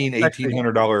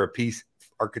 $1,800 a piece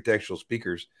architectural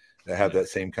speakers that have that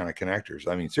same kind of connectors.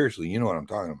 I mean, seriously, you know what I'm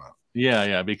talking about.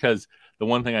 Yeah. Because the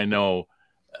one thing I know,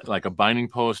 like a binding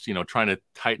post, trying to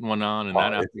tighten one on and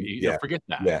forget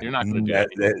that. Yeah. You're not going to do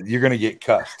that. You're going to get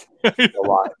cussed a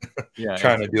lot.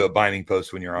 Trying to do a binding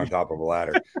post when you're on top of a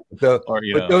ladder. But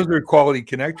those are quality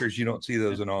connectors. You don't see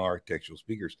those in all architectural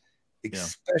speakers,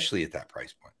 especially at that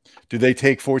price point. Do they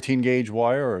take 14 gauge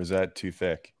wire or is that too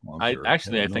thick? I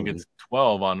think it's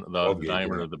 12 on the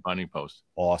diameter of the binding post.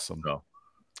 Awesome. So,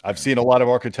 I've seen a lot of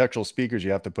architectural speakers.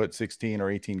 You have to put 16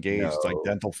 or 18 gauge. It's like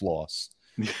dental floss.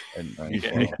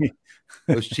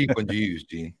 Those cheap ones you use,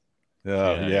 Gene.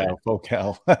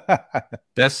 Focal.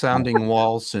 Best sounding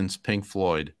wall since Pink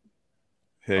Floyd.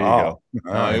 There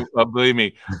you go. Believe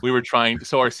me, we were trying.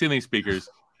 So our ceiling speaker,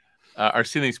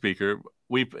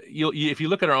 if you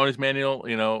look at our owner's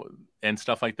manual, and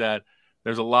stuff like that,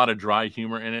 there's a lot of dry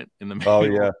humor in it in the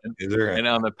manual. And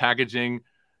on the packaging.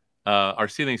 our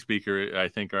ceiling speaker, I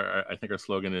think our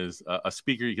slogan is a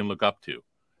speaker you can look up to.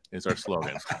 Is our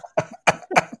slogan.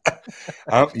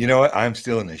 You know what? I'm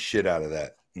stealing the shit out of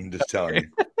that. I'm just telling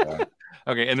you.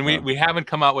 Okay, and we haven't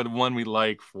come out with one we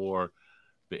like for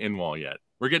the in-wall yet.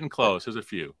 We're getting close. There's a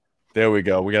few. There we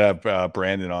go. We gotta have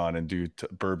Brandon on and do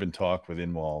bourbon talk with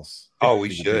in-walls. Oh, we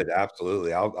should.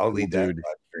 Absolutely. I'll lead that live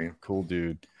stream. Cool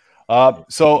dude.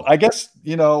 So I guess,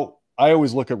 you know, I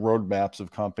always look at roadmaps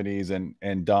of companies,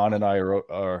 and Don and I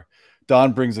are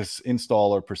Don brings this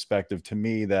installer perspective to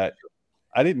me that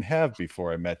I didn't have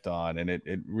before I met Don, and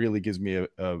it really gives me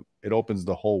it opens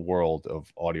the whole world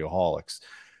of Audioholics.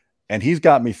 And he's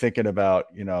got me thinking about,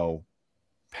 you know,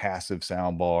 passive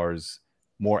sound bars,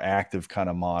 more active kind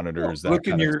of monitors. Look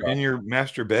in your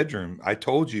master bedroom. I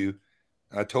told you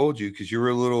because you were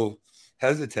a little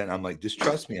hesitant. I'm like, just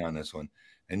trust me on this one.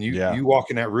 And you walk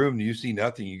in that room and you see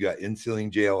nothing. You got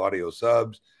in-ceiling JL audio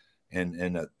subs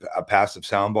and a passive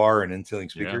sound bar and in-ceiling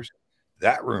speakers.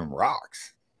 Yeah. That room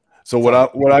rocks. So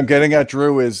what I'm getting at,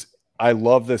 Drew, is I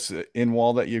love this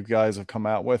in-wall that you guys have come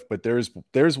out with, but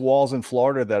there's walls in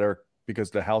Florida that are,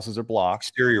 because the houses are blocked.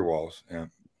 Exterior walls. Yeah.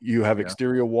 You have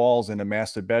exterior walls in a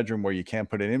master bedroom where you can't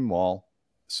put an in-wall.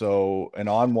 So an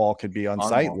on-wall could be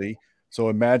unsightly. So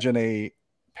imagine a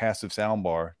passive sound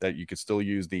bar that you could still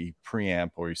use the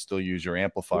preamp, or you still use your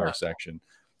amplifier section.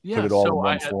 Put it all in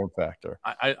one form factor.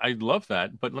 I love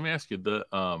that. But let me ask you,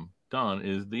 Don,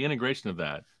 is the integration of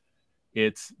that.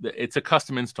 It's a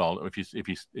custom install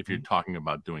if you're talking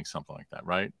about doing something like that,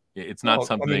 right? It's not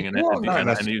something. Not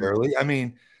necessarily. I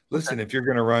mean, listen, if you're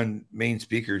going to run main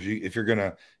speakers, if you're going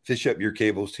to fish up your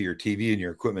cables to your TV and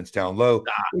your equipment's down low,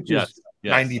 which is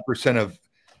 90% of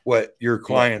what your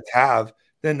clients have,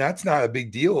 then that's not a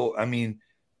big deal. I mean,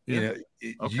 you know,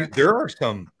 there are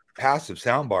some passive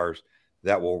sound bars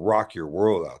that will rock your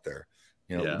world out there.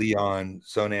 You know, Leon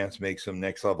Sonance makes some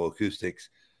next level acoustics.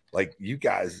 Like you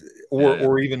guys,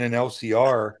 or even an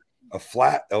LCR, a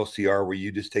flat LCR where you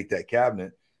just take that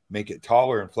cabinet, make it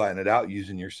taller and flatten it out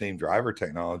using your same driver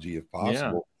technology if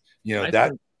possible. You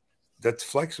know, that's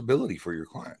flexibility for your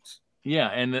clients. Yeah,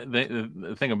 and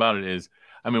the thing about it is,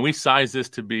 I mean, we sized this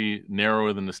to be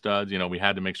narrower than the studs. You know, we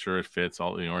had to make sure it fits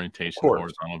all the orientation,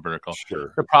 horizontal, vertical.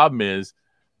 Sure. The problem is,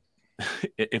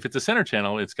 if it's a center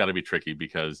channel, it's got to be tricky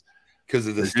because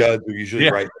of the studs are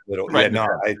usually right in the middle. Right,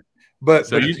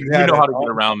 But you know how to get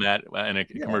around that in a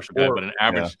commercial guy, but an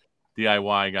average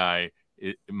DIY guy,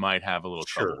 it might have a little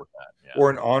trouble with that. Yeah. Or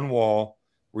an on-wall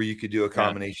where you could do a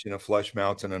combination of flush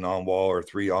mounts and an on-wall or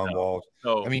 3 on-walls.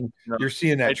 I mean, you're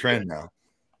seeing that trend now.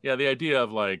 Yeah, the idea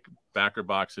of like backer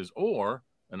boxes or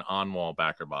an on-wall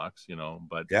backer box, you know,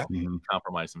 but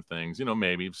compromise some things, you know,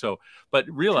 maybe. So, but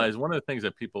realize one of the things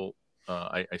that people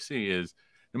I see is,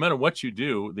 no matter what you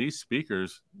do, these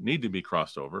speakers need to be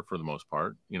crossed over for the most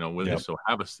part. You know, when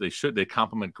they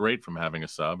complement great from having a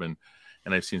sub, and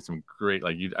I've seen some great,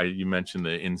 like you mentioned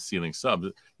the in-ceiling subs.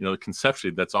 You know,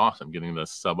 conceptually that's awesome, getting the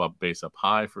sub up, bass up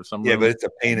high for some. Yeah, but it's a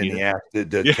pain in the ass.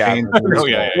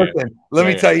 Listen, let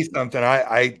me tell you something.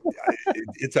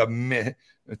 It's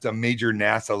a major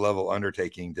NASA level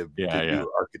undertaking to do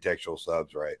architectural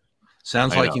subs, right?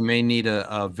 Sounds like you may need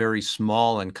a very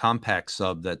small and compact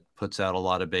sub that puts out a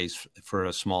lot of bass for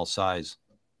a small size.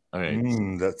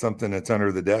 Okay. That's something that's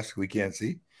under the desk we can't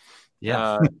see.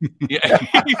 Yeah. Hey,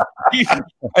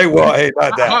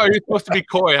 not that. How are you supposed to be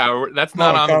coy, Howard? That's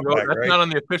not on the road. That's not on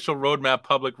the official roadmap,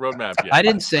 public roadmap yet. I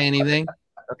didn't say anything.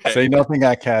 Okay. Say nothing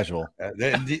at casual.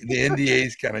 The NDA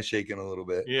is kind of shaking a little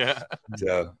bit. Yeah.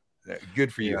 So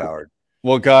good for you, Howard.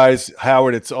 Well, guys,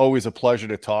 Howard, it's always a pleasure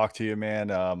to talk to you,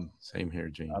 man. Same here,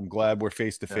 Gene. I'm glad we're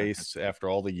face to face after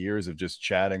all the years of just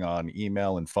chatting on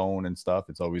email and phone and stuff.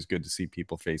 It's always good to see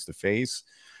people face to face.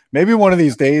 Maybe one of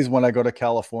these days when I go to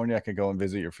California, I can go and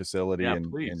visit your facility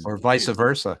or vice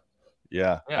versa.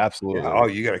 Yeah, absolutely. Yeah. Oh,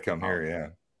 you got to come here. Yeah,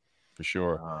 for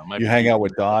sure. You hang out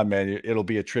with Don, man. It'll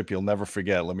be a trip you'll never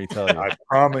forget. Let me tell you. I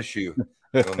promise you.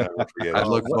 You'll never forget. I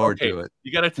look forward to it.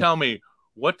 You got to tell me,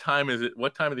 what time is it?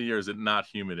 What time of the year is it not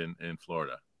humid in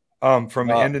Florida? From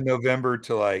the end of November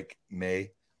to like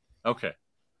May. Okay.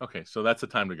 So that's the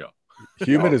time to go.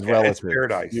 Humid is relative. It's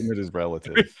paradise. Humid is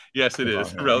relative. Yes, it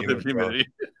is. Relative humidity.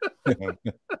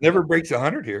 Never breaks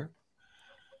 100 here.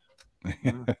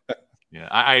 Yeah,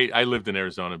 I lived in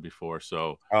Arizona before,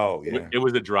 so it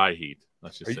was a dry heat.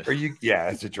 Let's just say. Are you? Yeah,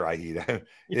 it's a dry heat.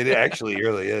 It actually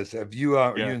really is. Have you?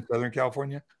 Are you in Southern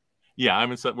California? Yeah,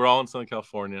 we're all in Southern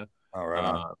California. All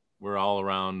right. We're all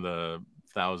around the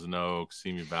Thousand Oaks,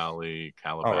 Simi Valley,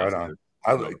 Calabasas.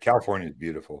 California is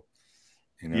beautiful.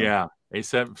 You know? Yeah,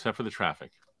 except for the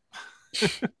traffic.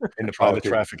 And Try the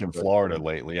traffic in Florida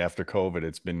lately after COVID.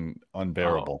 It's been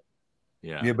unbearable.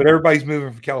 Yeah, but everybody's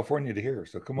moving from California to here,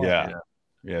 so come on. Yeah.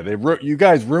 You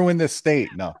guys ruined this state.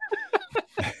 No.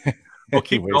 Well,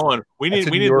 keep going. We need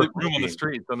room on the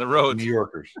streets, on the roads. New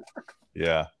Yorkers.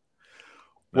 Yeah.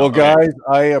 Well, guys,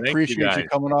 I appreciate you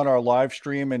coming on our live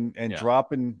stream and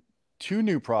dropping 2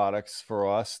 new products for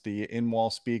us, the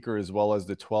in-wall speaker as well as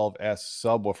the 12S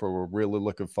subwoofer. We're really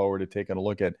looking forward to taking a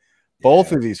look at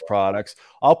both of these products.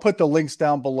 I'll put the links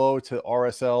down below to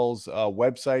RSL's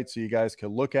website so you guys can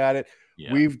look at it.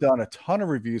 We've done a ton of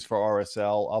reviews for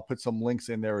RSL. I'll put some links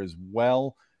in there as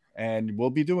well. And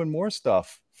we'll be doing more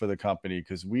stuff for the company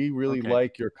because we really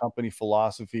like your company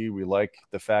philosophy. We like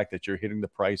the fact that you're hitting the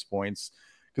price points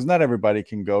because not everybody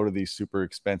can go to these super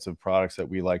expensive products that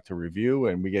we like to review.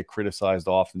 And we get criticized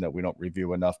often that we don't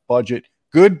review enough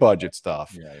good budget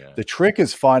stuff. The trick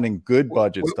is finding good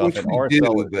budget stuff. And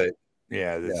RSL,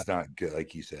 that's not good.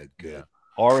 Like you said, good.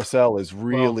 RSL is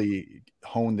really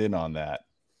honed in on that.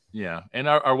 Yeah. And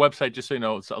our website, just so you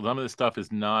know, some of this stuff is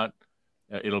not,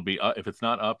 it'll be up. If it's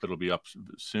not up, it'll be up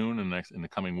soon in the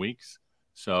coming weeks.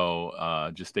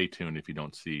 So just stay tuned if you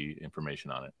don't see information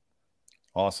on it.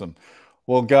 Awesome.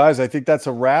 Well, guys, I think that's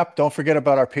a wrap. Don't forget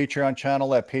about our Patreon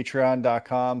channel at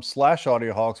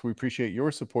patreon.com/Audioholics. We appreciate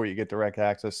your support. You get direct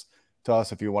access to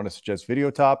us if you want to suggest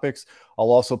video topics.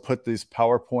 I'll also put this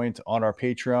PowerPoint on our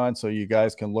Patreon so you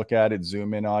guys can look at it,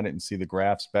 zoom in on it, and see the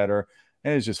graphs better.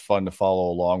 And it's just fun to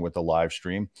follow along with the live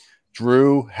stream.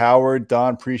 Drew, Howard,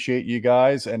 Don, appreciate you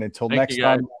guys. And until next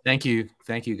time. Thank you.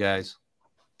 Thank you, guys.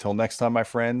 Till next time, my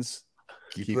friends,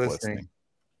 keep listening.